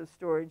 4 months of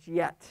storage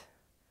yet.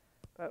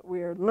 But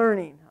we are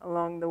learning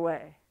along the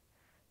way.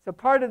 So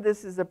part of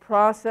this is a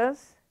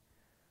process,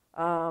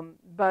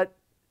 but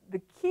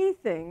the key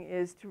thing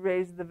is to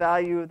raise the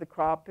value of the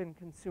crop in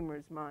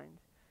consumers' mind.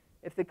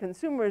 If the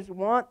consumers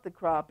want the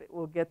crop, it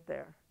will get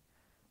there.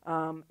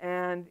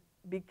 And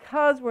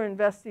because we're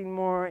investing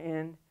more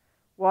in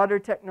water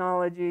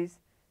technologies,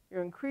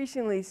 you're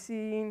increasingly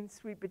seeing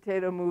sweet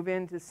potato move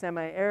into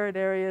semi-arid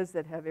areas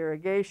that have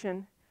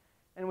irrigation.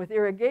 And with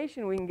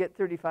irrigation, we can get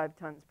 35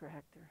 tons per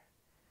hectare.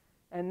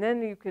 And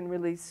then you can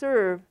really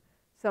serve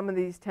some of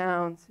these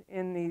towns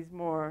in these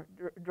more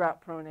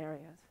drought-prone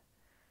areas.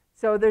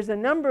 So there's a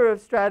number of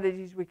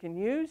strategies we can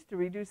use to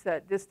reduce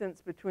that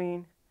distance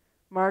between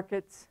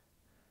markets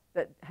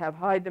that have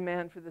high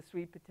demand for the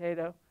sweet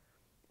potato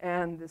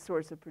and the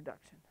source of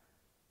production.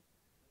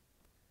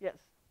 Yes?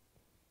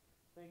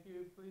 Thank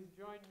you. Please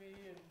join me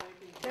in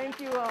thanking. Thank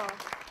you all.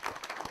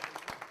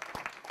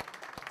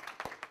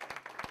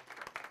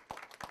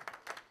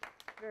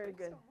 Very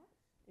good.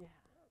 Yeah.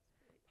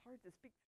 Hard to speak.